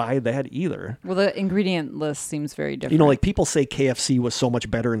really buy that either. Well, the ingredient list seems very different. You know, like people say KFC was so much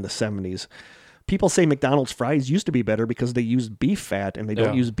better in the 70s. People say McDonald's fries used to be better because they used beef fat and they don't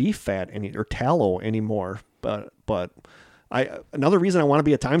Yeah. use beef fat or tallow anymore. But another reason I want to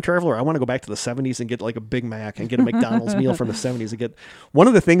be a time traveler, I want to go back to the 70s and get like a Big Mac and get a McDonald's meal from the 70s and get one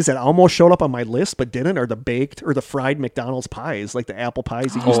of the things that almost showed up on my list but didn't are the baked or the fried McDonald's pies, like the apple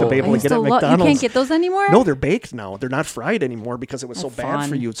pies you used to be Oh. able I to get used at to McDonald's. You can't get those anymore? No, they're baked now. They're not fried anymore because it was so bad for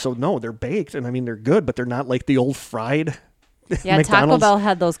fun. you. So no, they're baked, and I mean they're good, but they're not like the old fried. Yeah, Taco McDonald's. Bell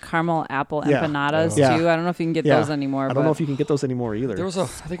had those caramel apple Yeah. empanadas Yeah. too. I don't know if you can get Yeah. those anymore. I don't know if you can get those anymore either. There was I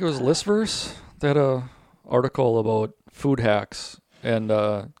think it was Listverse that had a article about food hacks and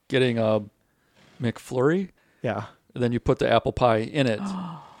getting a McFlurry. Yeah. And then you put the apple pie in it.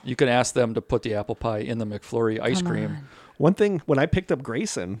 You can ask them to put the apple pie in the McFlurry ice cream. One thing, when I picked up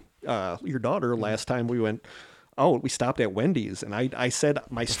Grayson, your daughter, last time we went out, we stopped at Wendy's, and I said,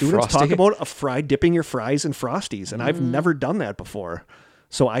 my students Frosty? talk about dipping your fries in Frosties, and I've never done that before.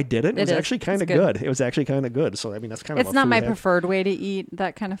 So I did it. It was is. actually kind of It's good. good. It was actually kind of good. So, I mean, that's kind of It's a not food my hack. preferred way to eat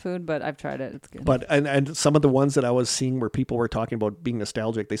that kind of food, but I've tried it. It's good. But and some of the ones that I was seeing where people were talking about being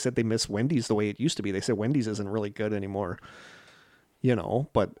nostalgic, they said they miss Wendy's the way it used to be. They said Wendy's isn't really good anymore. You know,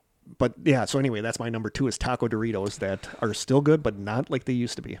 but yeah. So anyway, that's my number 2 is Taco Doritos that are still good, but not like they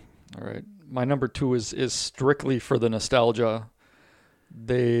used to be. All right. My number 2 is strictly for the nostalgia.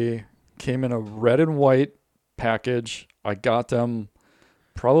 They came in a red and white package. I got them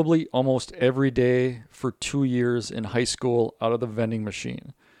probably almost every day for 2 years in high school out of the vending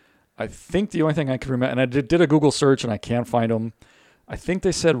machine. I think the only thing I can remember, and I did a Google search and I can't find them. I think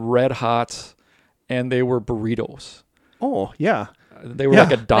they said Red Hot and they were burritos. Oh, yeah. They were Yeah.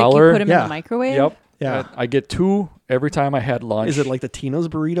 like like $1. you put them in Yeah. the microwave? Yep. Yeah. I get 2 every time I had lunch. Is it like the Tina's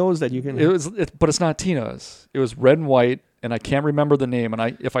burritos that you can? But it's not Tina's. It was red and white, and I can't remember the name.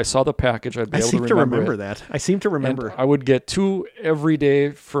 And if I saw the package, I'd be I able seem to to remember remember it. that. I seem to remember. And I would get 2 every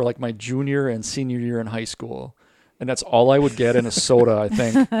day for like my junior and senior year in high school, and that's all I would get in a soda, I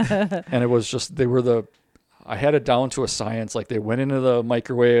think. And it was just I had it down to a science. Like they went into the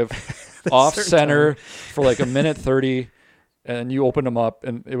microwave, off center for like a minute 30. And you opened them up,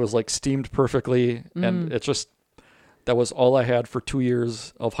 and it was like steamed perfectly, and it just that was all I had for 2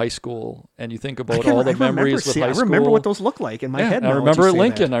 years of high school. And you think about I all the remember- memories with see, high I school. remember what those look like in my Yeah, head. and I now that remember you at say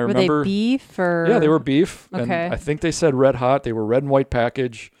Lincoln. that. I Were remember. they beef or? Yeah, they were beef. Okay. And I think they said red hot. They were red and white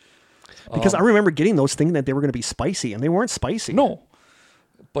package. Because I remember getting those thinking that they were going to be spicy, and they weren't spicy. No.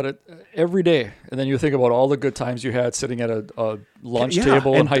 But every day. And then you think about all the good times you had sitting at a lunch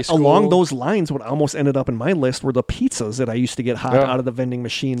table in and high school. along those lines, what almost ended up in my list were the pizzas that I used to get hot Yeah. out of the vending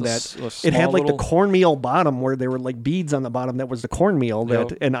machine. That a it had small like the little- cornmeal bottom where there were like beads on the bottom. That was the cornmeal. That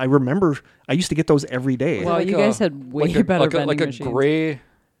Yep. and I remember I used to get those every day. Well, you guys had way better vending like a machines. gray,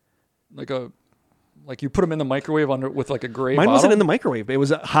 like you put them in the microwave with like a gray. Mine bottom. wasn't in the microwave. It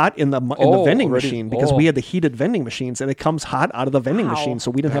was hot in the Oh, vending already? machine because Oh. we had the heated vending machines, and it comes hot out of the vending Wow. machine, so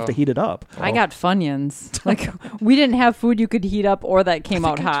we didn't have to heat it up. I got Funyuns. Like we didn't have food you could heat up or that came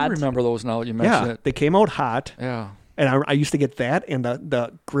out I hot. do remember those now that you mention Yeah, it. they came out hot, Yeah. and I used to get that and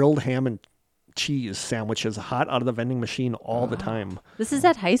the grilled ham and cheese sandwiches hot out of the vending machine all the time. This is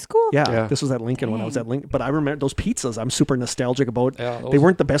at high school? Yeah, Yeah. this was at Lincoln when I was at Lincoln. But I remember those pizzas. I'm super nostalgic about. Yeah, They those-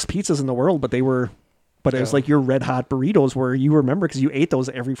 weren't the best pizzas in the world, but they were. But it was Yeah. like your red hot burritos where you remember because you ate those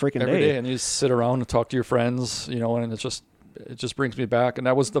every freaking Every day, and you just sit around and talk to your friends, and it just brings me back. And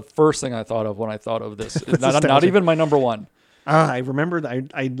that was the first thing I thought of when I thought of this. not nostalgic. even my number one. I remember.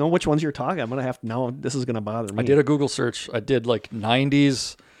 I know which ones you're talking. I'm gonna have now. This is gonna bother me. I did a Google search. I did like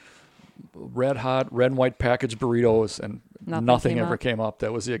 90s red and white packaged burritos, and Nothing nothing came ever up. came up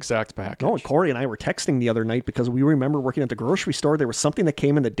that was the exact package. No, and Corey and I were texting the other night because we remember working at the grocery store. There was something that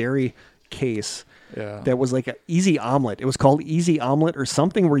came in the dairy case Yeah. that was like an easy omelet. It was called easy omelet or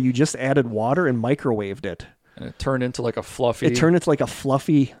something where you just added water and microwaved it. And it turned into like a fluffy It turned into like a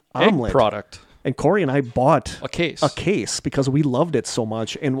fluffy egg omelet. product. And Corey and I bought A case. a case because we loved it so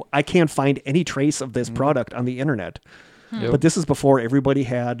much. And I can't find any trace of Mm. this product on the internet. Yep. But this is before everybody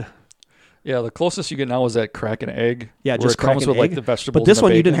had. Yeah, the closest you get now is that crack an egg. Yeah, where just it comes crack with an like egg. the vegetables. But this and the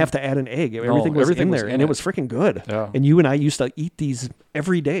one you bacon. didn't have to add an egg. Everything was everything in was there, in and it it. was freaking good. Yeah. And you and I used to eat these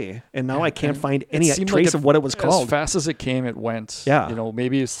every day, and now I can't find any It seemed trace like of what it was As called. fast as it came, it went. Yeah.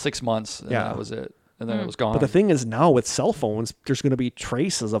 Maybe 6 months, and Yeah. that was it. And then it was gone. But the thing is, now with cell phones, there's going to be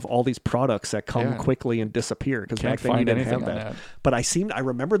traces of all these products that come Yeah. quickly and disappear because Can't back then you find didn't anything have on that. that. But I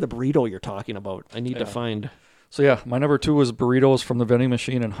remember the burrito you're talking about. I need to Yeah. find. So yeah, my number 2 was burritos from the vending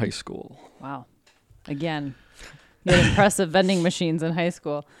machine in high school. Wow. Again, you had impressive vending machines in high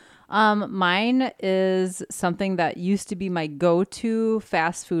school. Mine is something that used to be my go-to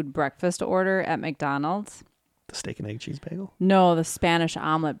fast food breakfast order at McDonald's. The steak and egg cheese bagel. No, the Spanish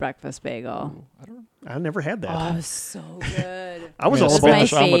omelet breakfast bagel. I never had that. Oh, it was so good. I was mean, all a about my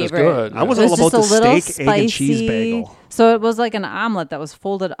Spanish omelet is favorite. good. I was It all was about just the a little steak, egg, and cheese spicy. bagel. So it was like an omelet that was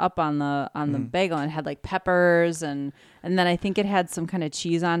folded up on the bagel and it had like peppers and then I think it had some kind of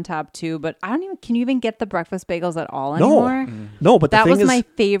cheese on top too. But can you even get the breakfast bagels at all No, anymore? no, but That the was thing is, my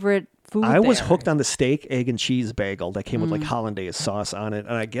favorite food. I was there. hooked on the steak, egg, and cheese bagel that came with like hollandaise sauce on it,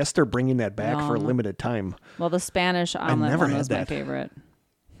 and I guess they're bringing that back for a Yum. limited time. Well, the Spanish omelet never one had was my that. favorite.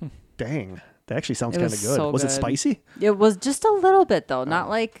 Dang, that actually sounds It kind was of good. so Was it good. spicy? It was just a little bit though, not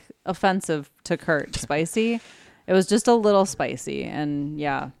like offensive to Kurt. Spicy. It was just a little spicy, and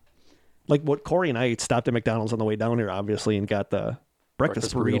yeah, Like what Corey and I stopped at McDonald's on the way down here, obviously, and got the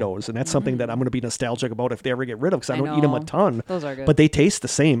breakfast Breakfast burrito. burritos, and that's something that I'm going to be nostalgic about if they ever get rid of because I I don't eat them a know. ton. those are good. But they taste the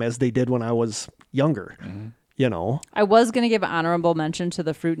same as they did when I was younger. Mm-hmm. You know? I was gonna give an honorable mention to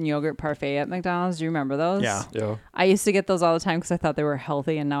the fruit and yogurt parfait at McDonald's. Do you remember those? Yeah. Yeah. I used to get those all the time because I thought they were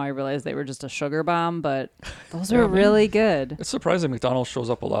healthy, and now I realize they were just a sugar bomb. But those are really good. It's surprising McDonald's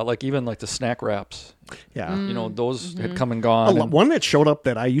shows up a lot. Like even like the snack wraps. Yeah. Those Mm-hmm. had come and gone. and- One that showed up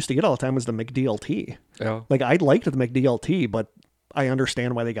that I used to get all the time was the McDLT. yeah. Like I liked the McDLT, but I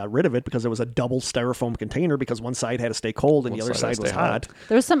understand why they got rid of it because it was a double styrofoam container because one side had to stay cold and One the other side had side to was stay hot. hot.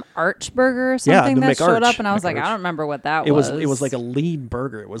 There was some Arch Burger or Yeah, something the that showed McArch. up, and I was like, McArch. I don't remember what that It was. was like a lean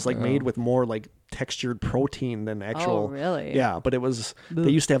burger. It was like made with more like textured protein than actual. Oh, really? Yeah, but it was. They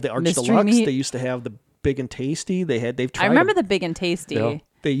used to have the Arch Mystery Deluxe. meat? They used to have the Big and Tasty. They've tried. I remember them. the Big and Tasty. Yeah.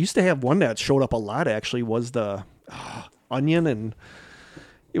 They used to have one that showed up a lot. Actually, was the onion and.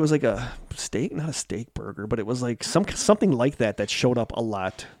 It was like a steak, not a steak burger, but it was like something like that showed up a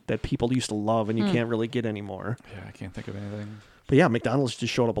lot that people used to love and you can't really get anymore. Yeah, I can't think of anything. But yeah, McDonald's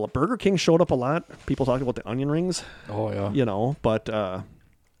just showed up a lot. Burger King showed up a lot. People talking about the onion rings, Oh yeah. you know, but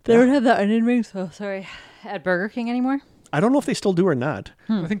They don't have the onion rings. Oh, sorry. At Burger King anymore? I don't know if they still do or not.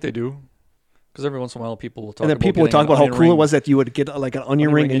 I think they do. Because every once in a while people will talk And then about people would talk getting about an how onion cool it ring- was that you would get like an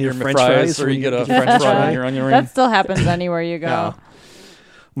onion ring in your French fries, or you get a your French fry in your onion ring. That still happens anywhere you go. Yeah.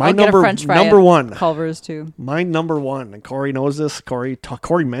 I'll My get a number French fry number at one. Culver's too. My number one, and Corey knows this. Corey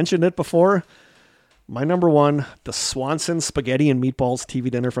mentioned it before. My number one, the Swanson spaghetti and meatballs TV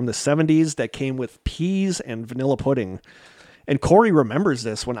dinner from the 70s that came with peas and vanilla pudding. And Corey remembers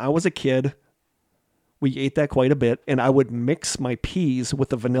this. When I was a kid, we ate that quite a bit, and I would mix my peas with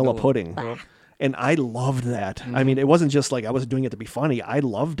the vanilla pudding. Yep. And I loved that. I mean, it wasn't just like I was doing it to be funny. I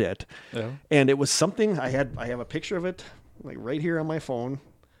loved it. Yeah. And it was something I have a picture of it like right here on my phone.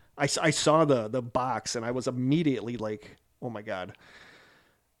 I saw the box, and I was immediately like, oh my God.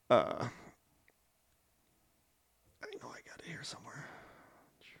 I know I got it here somewhere.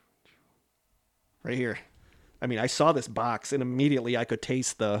 Right here. I mean, I saw this box, and immediately I could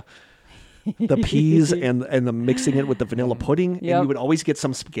taste the peas and the mixing it with the vanilla pudding. Yep. And you would always get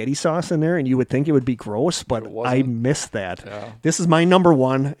some spaghetti sauce in there, and you would think it would be gross, but it I wasn't. missed that. Yeah. This is my number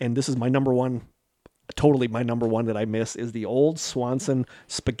one, and this is my number one. Totally my number one that I miss is the old Swanson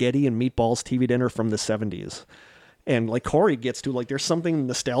spaghetti and meatballs TV dinner from the 70s. And like Corey gets to, like, there's something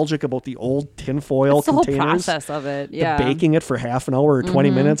nostalgic about the old tinfoil It's the whole containers. process of it. Yeah. The baking it for half an hour or 20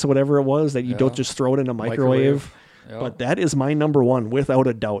 minutes or whatever it was, that you Yeah. don't just throw it in a microwave. Yeah. But that is my number one, without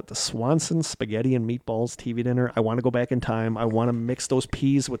a doubt. The Swanson spaghetti and meatballs TV dinner. I want to go back in time. I want to mix those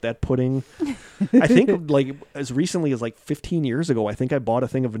peas with that pudding. I think like as recently as like 15 years ago, I think I bought a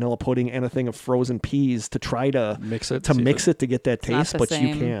thing of vanilla pudding and a thing of frozen peas to try to Mix it. to see if mix it to get that not taste, the but you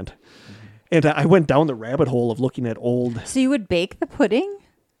same. can't. And I went down the rabbit hole of looking at old. So you would bake the pudding?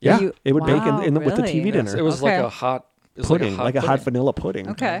 Yeah, You- it would bake Wow, in with the really? TV Yes, dinner. it was Okay. like a hot it was pudding, like a hot pudding. vanilla pudding.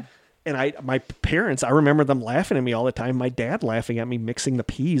 Okay. And my parents, I remember them laughing at me all the time. My dad laughing at me mixing the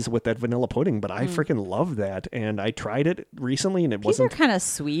peas with that vanilla pudding, but I freaking loved that. And I tried it recently, and it Peas are wasn't. kind of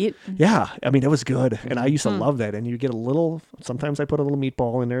sweet. Yeah, I mean, it was good, and I used to love that. And you get a little. Sometimes I put a little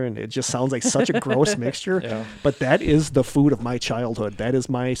meatball in there, and it just sounds like such a gross mixture. Yeah. But that is the food of my childhood. That is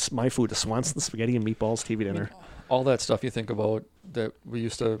my food: the Swanson spaghetti and meatballs TV dinner. All that stuff you think about that we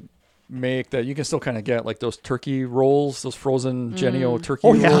used to make that you can still kind of get, like those turkey rolls, those frozen Jenny-O turkey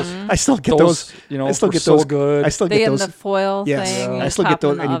Oh yeah, rolls. I still get those. You know, I still were get so those. good. I still They get in those. the foil Yes, thing. I you still pop get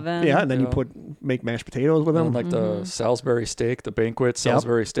those. in the And oven. yeah, and then you Yeah. make mashed potatoes with them. And like the Salisbury steak, the banquet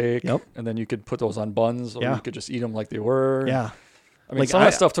Salisbury steak. Yep. And then you could put those on buns, or Yeah. you could just eat them like they were. Yeah. I mean, Like, some of I-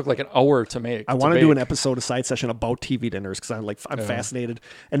 that stuff took like an hour to make. I want to do an bake. episode, a side session about TV dinners because I'm Yeah. fascinated.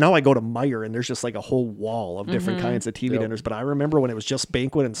 And now I go to Meijer and there's just like a whole wall of different Mm-hmm. kinds of TV Yep. dinners. But I remember when it was just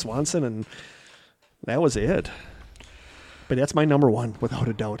Banquet and Swanson, and that was it. But that's my number one, without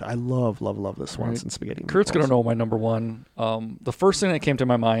a doubt. I love the Swanson spaghetti. and Kurt's meatballs. gonna know my number one. The first thing that came to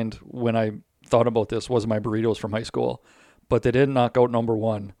my mind when I thought about this was my burritos from high school, but they didn't knock out number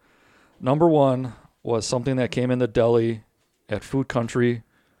one. Number one was something that came in the deli at Food Country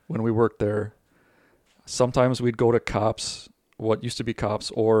when we worked there. Sometimes we'd go to Cops, what used to be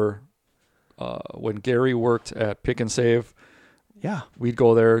Cops, or when Gary worked at Pick and Save, Yeah. we'd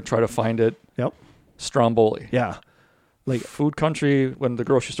go there, try to find it. Yep. Stromboli. Yeah. Like Food Country, when the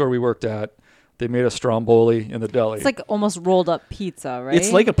grocery store we worked at, they made a Stromboli in the deli. It's like almost rolled up pizza, right?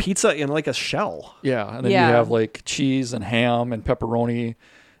 it's like a pizza in like a shell. Yeah, and then Yeah. you have like cheese and ham and pepperoni,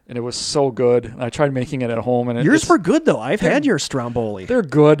 and it was so good. And I tried making it at home, and Yours it's, were good though. I've had your Stromboli. they're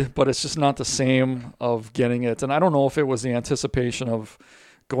good, but it's just not the same of getting it. And I don't know if it was the anticipation of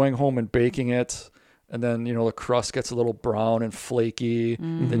going home and baking it, and then the crust gets a little brown and flaky.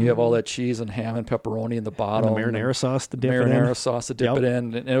 Then you have all that cheese and ham and pepperoni in the And bottom, the marinara sauce to dip it marinara in. sauce to dip Yep. it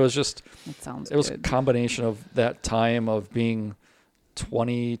in, and it was just It sounds it was a good. combination of that time of being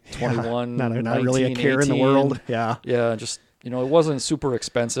 20, 21, Not 19, really a care in the 18. world. Yeah. Yeah, just it wasn't super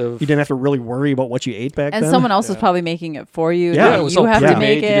expensive. You didn't have to really worry about what you ate back And then. someone else was Yeah. probably making it for you. Yeah, that it was you so have to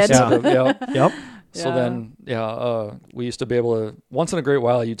pre-made, make you it. just had to- yeah. Yep. So Yeah. then, we used to be able to, once in a great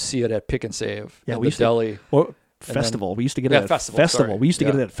while, you'd see it at Pick and Save Yeah, in we the used to- deli. Well, festival. We used to get it Yeah, at festival, sorry. We used to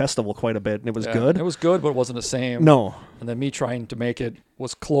get Yeah. it at festival quite a bit, and it was Yeah, good. It was good, but it wasn't the same. No. And then me trying to make it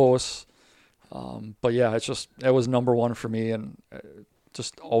was close. But yeah, it was number one for me, and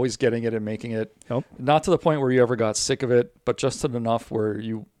just always getting it and making it. Yep. Not to the point where you ever got sick of it, but just enough where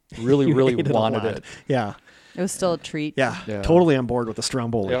you really, You really ate a wanted lot. it. Yeah. It was still a treat. Yeah. Yeah. Totally on board with the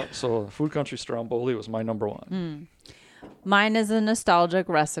Stromboli. Yeah, so Food Country Stromboli was my number one. Mine is a nostalgic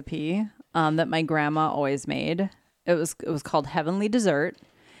recipe that my grandma always made. It was called Heavenly Dessert.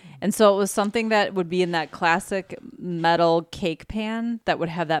 And so it was something that would be in that classic metal cake pan that would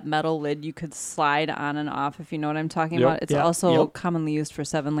have that metal lid you could slide on and off, if you know what I'm talking Yep. about. It's Yeah. also Yep. commonly used for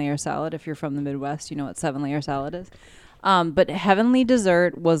 7-layer salad. If you're from the Midwest, you know what 7-layer salad is. But Heavenly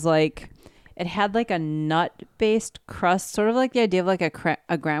Dessert was like, it had like a nut-based crust, sort of like the idea of like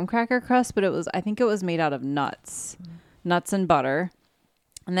a graham cracker crust, but I think it was made out of nuts and butter.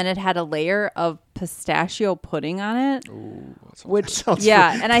 and then it had a layer of pistachio pudding on it. Ooh, that sounds Which sounds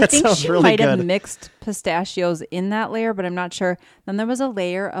and I that think sounds she really might have good. mixed pistachios in that layer, but I'm not sure. Then there was a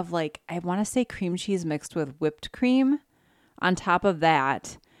layer of like I want to say cream cheese mixed with whipped cream on top of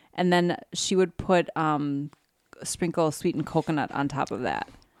that, and then she would put sprinkle of sweetened coconut on top of that.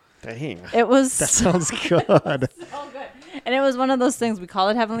 Dang. It was That sounds good. and it was one of those things. We call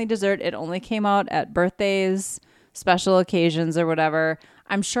it heavenly dessert. It only came out at birthdays, special occasions, or whatever.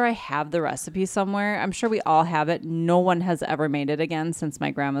 I'm sure I have the recipe somewhere. I'm sure we all have it. No one has ever made it again since my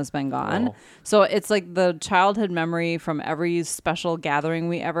grandma's been gone. Wow. So it's like the childhood memory from every special gathering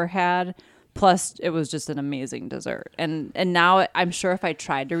we ever had. Plus, it was just an amazing dessert. And now I'm sure if I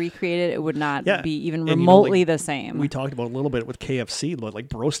tried to recreate it, it would not Yeah. be even And, you know, remotely like, the same. We talked about a little bit with KFC, but like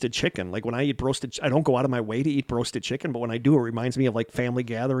roasted chicken. Like when I eat roasted, I don't go out of my way to eat roasted chicken, but when I do, it reminds me of like family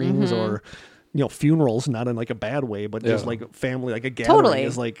gatherings or, funerals, not in like a bad way, but just Yeah. like family, like a gathering Totally.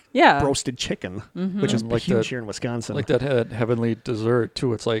 is like Yeah. roasted chicken, which is Like huge that- here in Wisconsin. like that heavenly dessert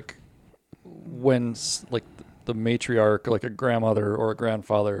too. It's like when like the matriarch, like a grandmother or a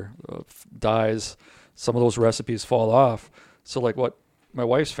grandfather, dies, some of those recipes fall off. So like what my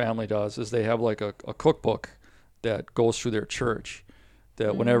wife's family does is they have like a cookbook that goes through their church.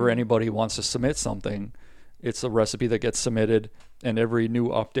 That whenever anybody wants to submit something, it's a recipe that gets submitted, and every new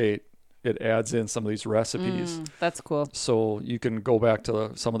update it adds in some of these recipes. That's cool. So you can go back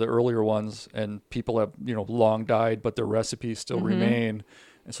to some of the earlier ones, and people have long died, but their recipes still remain,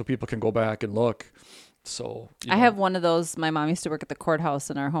 and so people can go back and look. So I have one of those. My mom used to work at the courthouse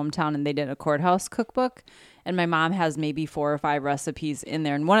in our hometown, and they did a courthouse cookbook. And my mom has maybe 4 or 5 recipes in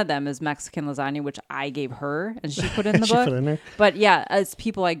there, and one of them is Mexican lasagna, which I gave her, and she put in the She book. put in there? But yeah, as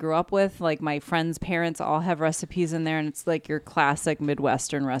people I grew up with, like my friends' parents, all have recipes in there, and it's like your classic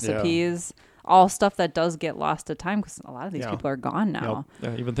Midwestern recipes. All stuff that does get lost to time because a lot of these Yeah. people are gone now.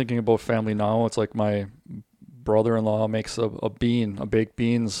 Yeah, even thinking about family now, it's like my brother-in-law makes a baked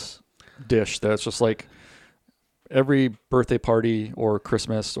beans dish that's just like every birthday party or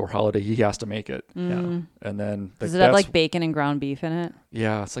Christmas or holiday, he has to make it. Yeah. And then Does it have like bacon and ground beef in it?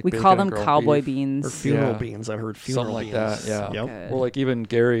 yeah, it's like We bacon call and them ground cowboy beef. Or beans. funeral Yeah. beans. I've heard funeral Something like beans. that, yeah. Yep. Good. Or like even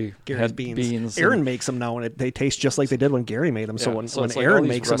Gary's Gary's beans. Aaron and- makes them now, and they taste just like they did when Gary made them. So Yeah, when, so when it's like all Aaron these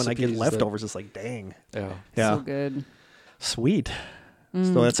makes them and I get recipes that- leftovers, it's like, dang. yeah. Yeah. So good. Sweet.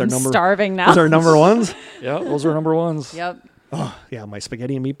 So that's our I'm number. starving now. Those are our number ones. Yeah, those are number ones. Yep. Oh, yeah, my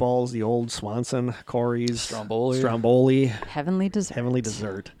spaghetti and meatballs, the old Swanson, Corey's, Stromboli. Heavenly dessert. heavenly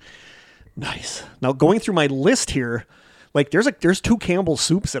dessert. Nice. Now going through my list here, like there's 2 Campbell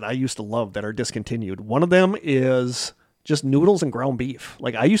soups that I used to love that are discontinued. One of them is just noodles and ground beef.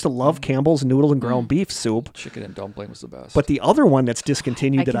 Like I used to love Campbell's noodle and ground beef soup. Chicken and dumpling was the best. But the other one that's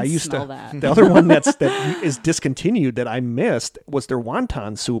discontinued I that can I used smell to, that. the other one that is discontinued that I missed was their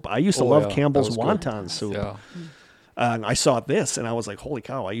wonton soup. I used to Oh, love yeah, that Campbell's was good. wonton soup. yeah. And I saw this and I was like, holy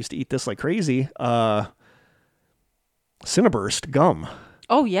cow, I used to eat this like crazy. Cinnaburst gum.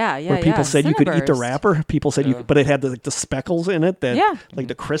 Oh yeah, yeah. Where people said you could eat the Cinnaburst. wrapper. People said Yeah. but it had the speckles in it that Yeah. like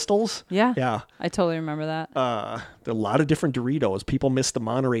the crystals. Yeah. Yeah. I totally remember that. A lot of different Doritos. People missed the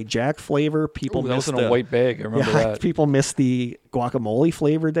Monterey Jack flavor. People Ooh, that was missed in the a white bag. I remember yeah, that. people missed the guacamole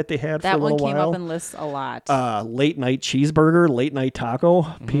flavor that they had That for a one little came while. up in lists a lot. Late night cheeseburger, late night taco.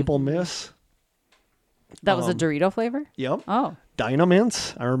 Mm-hmm. People miss. that was a Dorito flavor? Yep. Oh.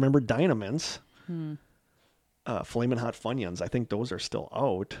 Dynamints. I remember Dynamints. Hmm. Flamin' Hot Funyuns. I think those are still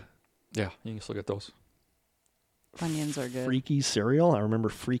out. Yeah, you can still get those. Funyuns are good. Freaky cereal. I remember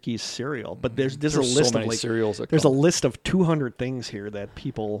Freaky cereal. But there's a There's list so many of like cereals that there's a come. list of 200 things here that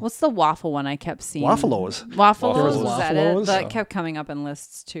people. What's the waffle one I kept seeing? Waffalos. Waffalos, There was was that Waffalos. it? That Yeah. kept coming up in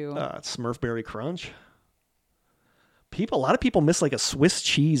lists too. Smurfberry Crunch. A lot of people miss like a Swiss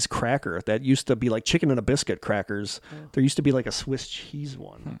cheese cracker that used to be like chicken and a biscuit crackers. There used to be like a Swiss cheese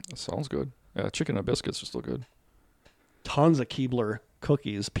one. That sounds good. Yeah, chicken and biscuits are still good. Tons of Keebler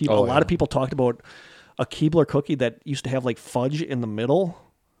cookies. A Oh, lot yeah. of people talked about a Keebler cookie that used to have like fudge in the middle.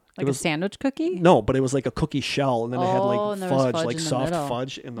 Like was- a sandwich cookie? No, but it was like a cookie shell, and then it had Oh, like and there was fudge, fudge like in the soft middle.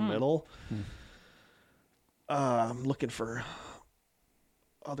 fudge in the middle. I'm looking for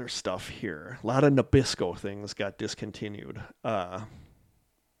other stuff here. A lot of Nabisco things got discontinued.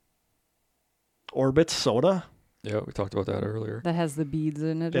 Orbit soda Yeah, we talked about that earlier. That has the beads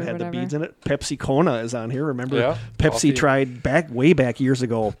in it that or had whatever. the beads in it. Pepsi Kona is on here. Remember, Yeah, Pepsi coffee. tried way back years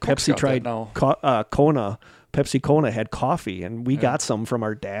ago. Coke's Pepsi got that tried now. Kona. Pepsi Kona had coffee, and we got some from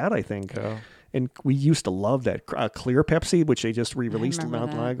our dad, I think. Yeah. And we used to love that clear Pepsi, which they just re-released a remember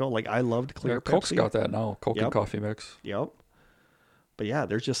not long that. ago. Like I loved clear Yeah, Pepsi. Coke's got that now. Coke Yep. and coffee mix. Yep. But yeah,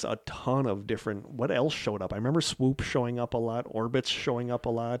 there's just a ton of different. What else showed up? I remember Swoop showing up a lot, Orbitz showing up a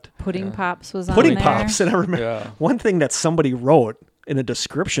lot, Pudding Pops was on Pudding there. Pops, and I remember Yeah. one thing that somebody wrote in a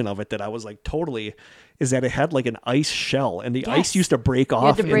description of it that I was like totally is that it had like an ice shell, and the Yes. ice used to break had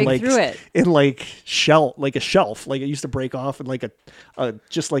off to break in like through it. in like shell, like a shelf, like it used to break off in like a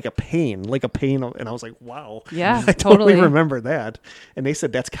just like a pane, and I was like, wow, Yeah, I totally totally. remember that. And they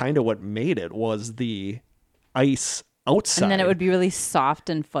said that's kind of what made it was the ice outside. And then it would be really soft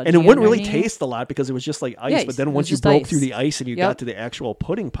and fudgy. And it wouldn't really underneath. taste a lot because it was just like ice. Yeah, But then it was once you just broke ice. through the ice and you Yep. got to the actual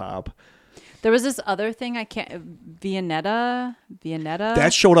pudding pop, There was this other thing Viennetta.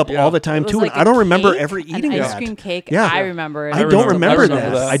 that showed up Yeah. all the time It was too. like and I don't a remember cake, ever an eating ice that. cream cake. Yeah. I remember it. I don't remember remember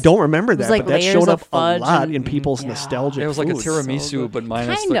that. that. I don't remember was that. like But that layers showed of up a fudge lot and- in people's yeah. nostalgic It was like a foods. tiramisu, So good. but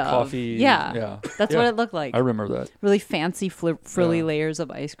minus Kind the of. coffee. Yeah. That's Yeah. what it looked like. I remember that. Really fancy frilly Yeah. layers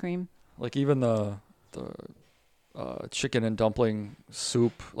of ice cream. Like even the chicken and dumpling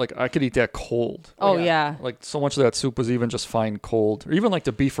soup. Like I could eat that cold. Oh, yeah. Like so much of that soup was even just fine cold, or even like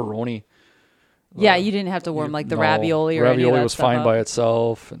the beefaroni. Yeah, you didn't have to warm like the No, ravioli or any of ravioli that was stuff fine up. by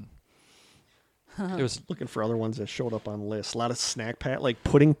itself, and it was Looking for other ones that showed up on lists. A lot of snack pack, like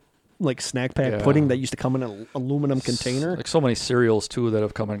pudding, like snack pack Yeah. pudding that used to come in an aluminum container. like so many cereals too that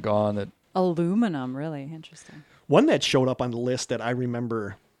have come and gone. That Aluminum, really interesting. One that showed up on the list that I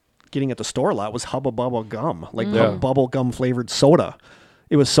remember getting at the store a lot was Hubba Bubba gum, like Yeah. bubble gum flavored soda.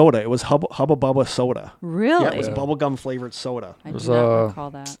 It was soda. It was Hubba Bubba soda. Really? Yeah, it was Yeah. bubble gum flavored soda. I There's, do not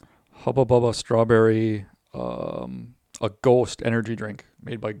recall that. Hubba Bubba strawberry, a Ghost energy drink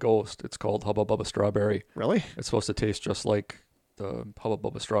made by Ghost. It's called Hubba Bubba strawberry. Really? It's supposed to taste just like the Hubba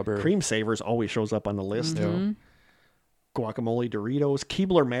Bubba strawberry. Cream Savers always shows up on the list. Mm-hmm. Yeah. Guacamole Doritos,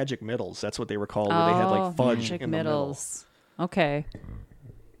 Keebler Magic Middles. That's what they were called. Where they had like fudge Magic in the middle. Middles. Okay,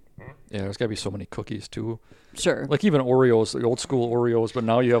 Yeah, there's got to be so many cookies too. sure. Like even Oreos, the old school Oreos, but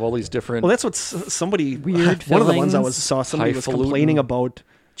now you have all these different. Well, that's what somebody. Weird one of the ones I fillings. saw somebody was Highfalutin. complaining about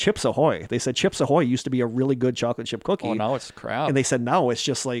Chips Ahoy. They said Chips Ahoy used to be a really good chocolate chip cookie, oh, now it's crap. and they said now it's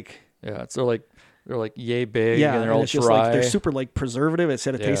just like yeah, it's they're like yay big yeah, and they're and all it's just dry. like they're super like preservative. It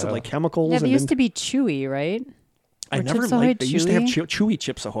said it tasted Yeah. like chemicals. Yeah, they and used then- to be chewy, right? I Were never Chips Ahoy liked. They used to have chewy? chewy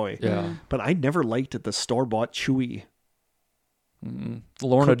Chips Ahoy. yeah. but I never liked the store bought chewy.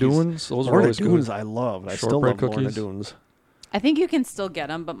 Lorna Cookies. Doones, those are Lorna always Doones, good. I loved. I still Shortbread love Lorna cookies. Doones. I think you can still get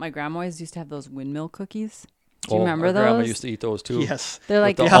them, but my grandma always used to have those windmill cookies. Do you Oh, remember our those? Grandma used to eat those too. Yes, They're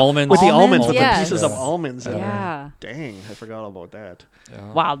like the Yeah, almonds. with the almonds, with yes. the pieces of Yeah. almonds. In Yeah. there. Dang, I forgot about that.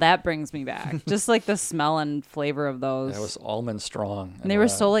 Yeah. Wow, that brings me back. Just like the smell and flavor of those. Yeah, it was almond strong. and they were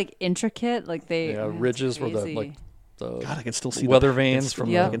so like intricate, like they Yeah, oh, it's ridges were the crazy. like the God, I can still see weather the, veins from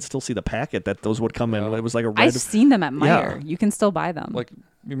Yeah. I can still see the packet that those would come in. Yeah. It was like a red. I've seen them at Meijer. Yeah. You can still buy them. like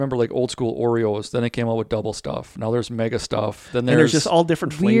you remember like old school Oreos. Then they came out with double stuff. Now there's mega stuff. Then and there's, there's just all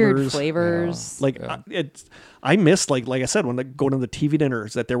different weird flavors. flavors. Like Yeah. I missed like I said when I go to the TV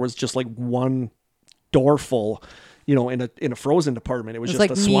dinners that there was just like one door full, in a frozen department. It was It was just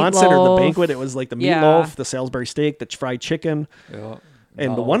like the Swanson or the meatloaf. banquet. It was like the Yeah. meatloaf, the Salisbury steak, the fried chicken, yeah.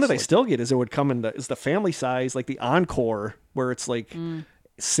 and the Now one it's that I like- still get is it would come in is the family size, like the Encore, where it's like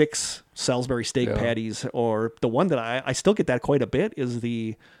 6 Salisbury steak Yeah. patties, or the one that I still get that quite a bit is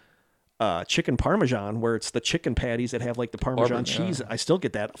the chicken parmesan, where it's the chicken patties that have like the parmesan Parmesan, yeah. cheese. I still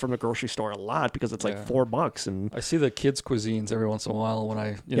get that from the grocery store a lot because it's like Yeah. $4, and I see the kids now every once in a while when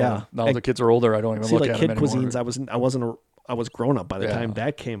I Yeah. now I- the kids are older. I don't even see look like at kid them anymore. cuisines. I was grown up by the Yeah. time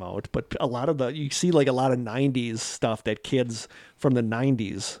that came out, but a lot of you see like a lot of 90s stuff that kids from the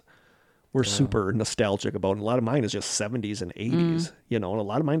 90s were super nostalgic about. And a lot of mine is just 70s and 80s, and a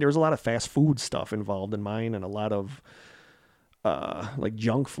lot of mine, there was a lot of fast food stuff involved in mine, and a lot of like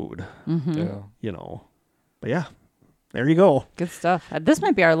junk food, Yeah. but yeah, there you go. Good stuff. This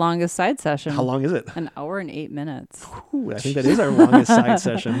might be our longest side session. How long is it? An hour and 8 minutes. Ooh, I think that is our longest side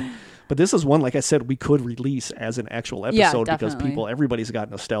session. But this is one, like I said, we could release as an actual Yeah, episode because definitely. everybody's got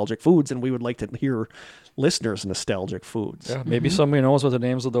nostalgic foods, and we would like to hear listeners' nostalgic foods. Yeah, maybe somebody knows what the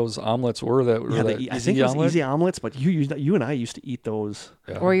names of those omelets were. That were Yeah, that I easy think it was omelet. easy omelets, but you and I used to eat those.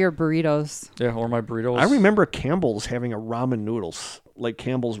 Yeah. Or your burritos. yeah, or my burritos. I remember Campbell's having a ramen noodles. Like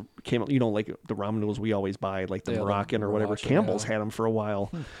Campbell's came, like the ramen noodles we always buy, like the Yeah, the Moroccan or whatever. Moroccan, Campbell's yeah. had them for a while.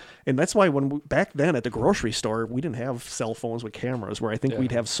 And that's why back then at the grocery store, we didn't have cell phones with cameras where I think Yeah.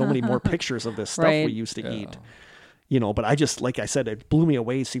 we'd have so many more pictures of this stuff Right. we used to Yeah. eat. But I just, like I said, it blew me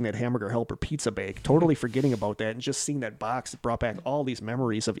away seeing that Hamburger Helper pizza bake, totally forgetting about that, and just seeing that box. It brought back all these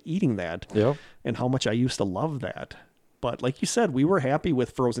memories of eating that Yeah. and how much I used to love that. But like you said, we were happy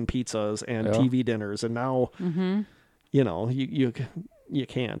with frozen pizzas and Yeah. TV dinners, and now, you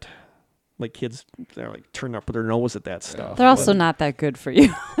can't. like kids, they're like turn up their nose at that stuff. They're also not that good for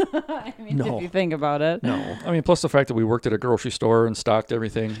you. I mean, No. if you think about it. No. I mean, plus the fact that we worked at a grocery store and stocked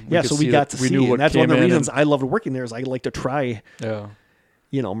everything. Yeah, so we got to see, and that's one of the came in reasons I loved working there is I like to try. Yeah.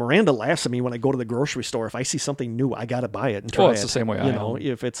 You know, Miranda laughs at me when I go to the grocery store. If I see something new, I got to buy it and try Well, it. it's the same way I You know, am.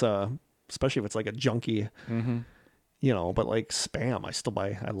 if it's especially if it's like a junky, Mm-hmm. you know, but like Spam, I still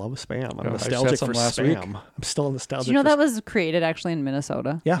buy. I love Spam. I'm Yeah, I just had nostalgic some for last Spam. week. I'm still nostalgic. Do you know for that was created actually in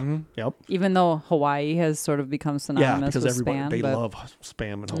Minnesota? Yeah. Mhm. Yep. Even though Hawaii has sort of become Yeah, synonymous because with everybody Spam. they but love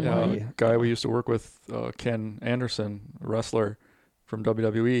Spam in Yeah, Hawaii. a guy we used to work with, Ken Anderson, a wrestler from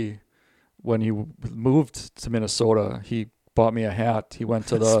WWE, when he moved to Minnesota, he bought me a hat. He went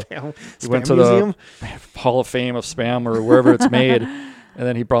to the Spam, he went Spam to Museum. the Hall of Fame of Spam or wherever it's made, and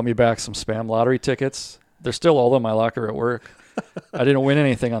then he brought me back some Spam lottery tickets. They're still all in my locker at work. I didn't win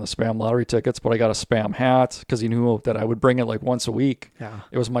anything on the Spam lottery tickets, but I got a Spam hat because he knew that I would bring it like once a week. Yeah.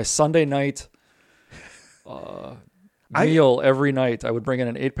 It was my Sunday night meal every night. I would bring in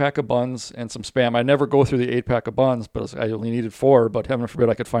an 8-pack of buns and some Spam. I never go through the 8-pack of buns, but I only needed 4, but heaven forbid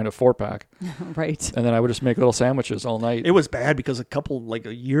I could find a 4-pack. right. And then I would just make little sandwiches all night. It was bad because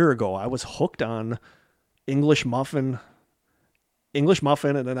a year ago, I was hooked on English muffin,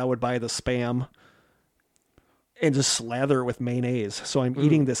 and then I would buy the Spam and just slather it with mayonnaise. So I'm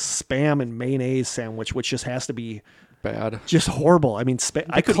eating this Spam and mayonnaise sandwich, which just has to be Bad. just horrible. I mean,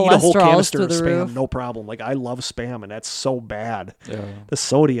 I could eat a whole cholesterol's canister through of the Spam, roof. no problem. Like, I love Spam, and that's so bad. Yeah. The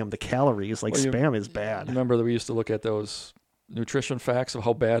sodium, the calories, like Well, Spam is bad. Remember that we used to look at those nutrition facts of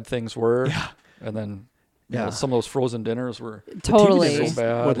how bad things were? Yeah. And then you Yeah. know, some of those frozen dinners were Totally. so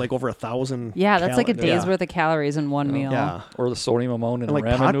bad. With like over 1,000. Yeah, that's like a day's yeah. worth of calories in one meal. Yeah. or the sodium amount in And like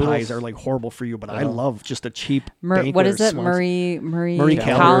ramen pot noodles. pies are like horrible for you, but I Yeah. love just a cheap What banquet is or it? Swanson. Murray Callender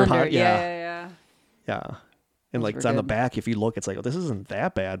Callender. pot, Yeah, yeah. yeah. Yeah. And Those like were it's on the good. back, if you look, it's like, oh, this isn't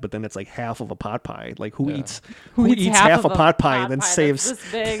that bad, but then it's like half of a pot pie. Like who Yeah. eats Who eats half a of pot pie and then pie that's saves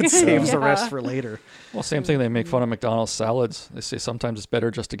this big? saves the Yeah. rest for later? Well, same thing. They make fun of McDonald's salads. They say sometimes it's better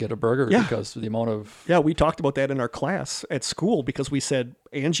just to get a burger Yeah. because of the amount of. Yeah, we talked about that in our class at school because we said,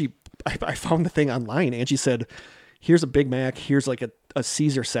 Angie, I found the thing online. Angie said, here's a Big Mac, here's like a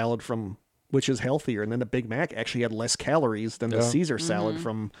Caesar salad from, which is healthier. And then the Big Mac actually had less calories than the Yeah. Caesar salad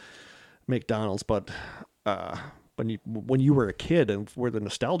from McDonald's. But when you were a kid and where the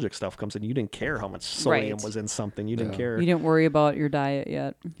nostalgic stuff comes in, you didn't care how much sodium Right. was in something. You didn't Yeah. care, You didn't worry about your diet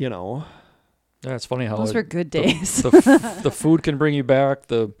yet. you know. Yeah, it's funny how Those were good the- days. the food can bring you back.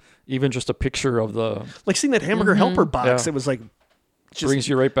 Even just a picture of the Like seeing that hamburger helper box, Yeah. it was like just brings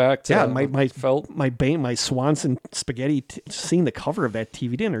you right back to yeah, my felt. my Swanson spaghetti. Seeing the cover of that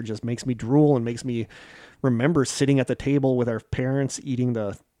TV dinner just makes me drool and makes me remember sitting at the table with our parents eating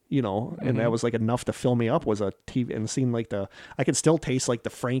the, you know, and that was like enough to fill me up. Was a TV and seeing like I could still taste like the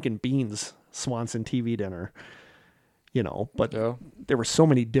Frank and Beans Swanson TV dinner, you know. But Yeah. there were so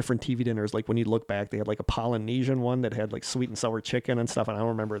many different TV dinners. Like when you look back, they had like a Polynesian one that had like sweet and sour chicken and stuff, and I don't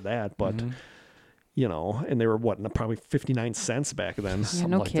remember that, but. You know, and they were probably 59 cents back then. Yeah,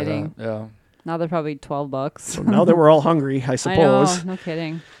 no like that. kidding. Yeah. Now they're probably $12. So now that we're all hungry, I I suppose. know, no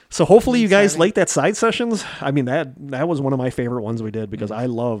kidding. So hopefully I'm you guys starving. like that side sessions. I mean that was one of my favorite ones we did because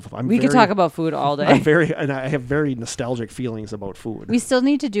We could talk about food all day. and I have very nostalgic feelings about food. We still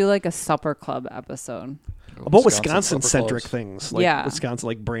need to do like a supper club episode. About Wisconsin Wisconsin centric supper things. Like Yeah. Wisconsin,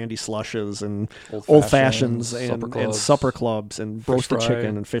 like brandy slushes and Old old fashions, fashions supper and clubs, supper clubs and roasted fry.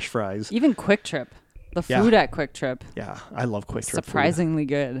 chicken and fish fries. Even Quick Trip. The Yeah. food at Quick Trip. Yeah, I love Quick Trip food. Surprisingly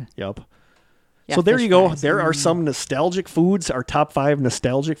good. Yep. Yeah, So there fish you go. fries. There are some nostalgic foods, our top 5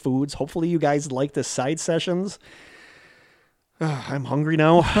 nostalgic foods. Hopefully you guys like the side sessions. I'm hungry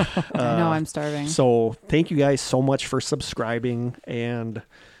now. I know, I'm starving. So thank you guys so much for subscribing, and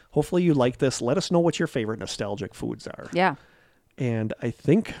hopefully you like this. Let us know what your favorite nostalgic foods are. Yeah. And I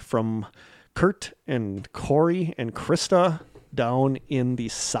think from Kurt and Corey and Krista down in the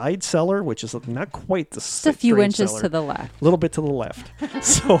side cellar, which is not quite the Just a few drain inches cellar, to the left. a little bit to the left.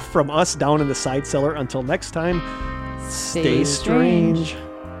 So from us down in the side cellar, until next time, stay strange.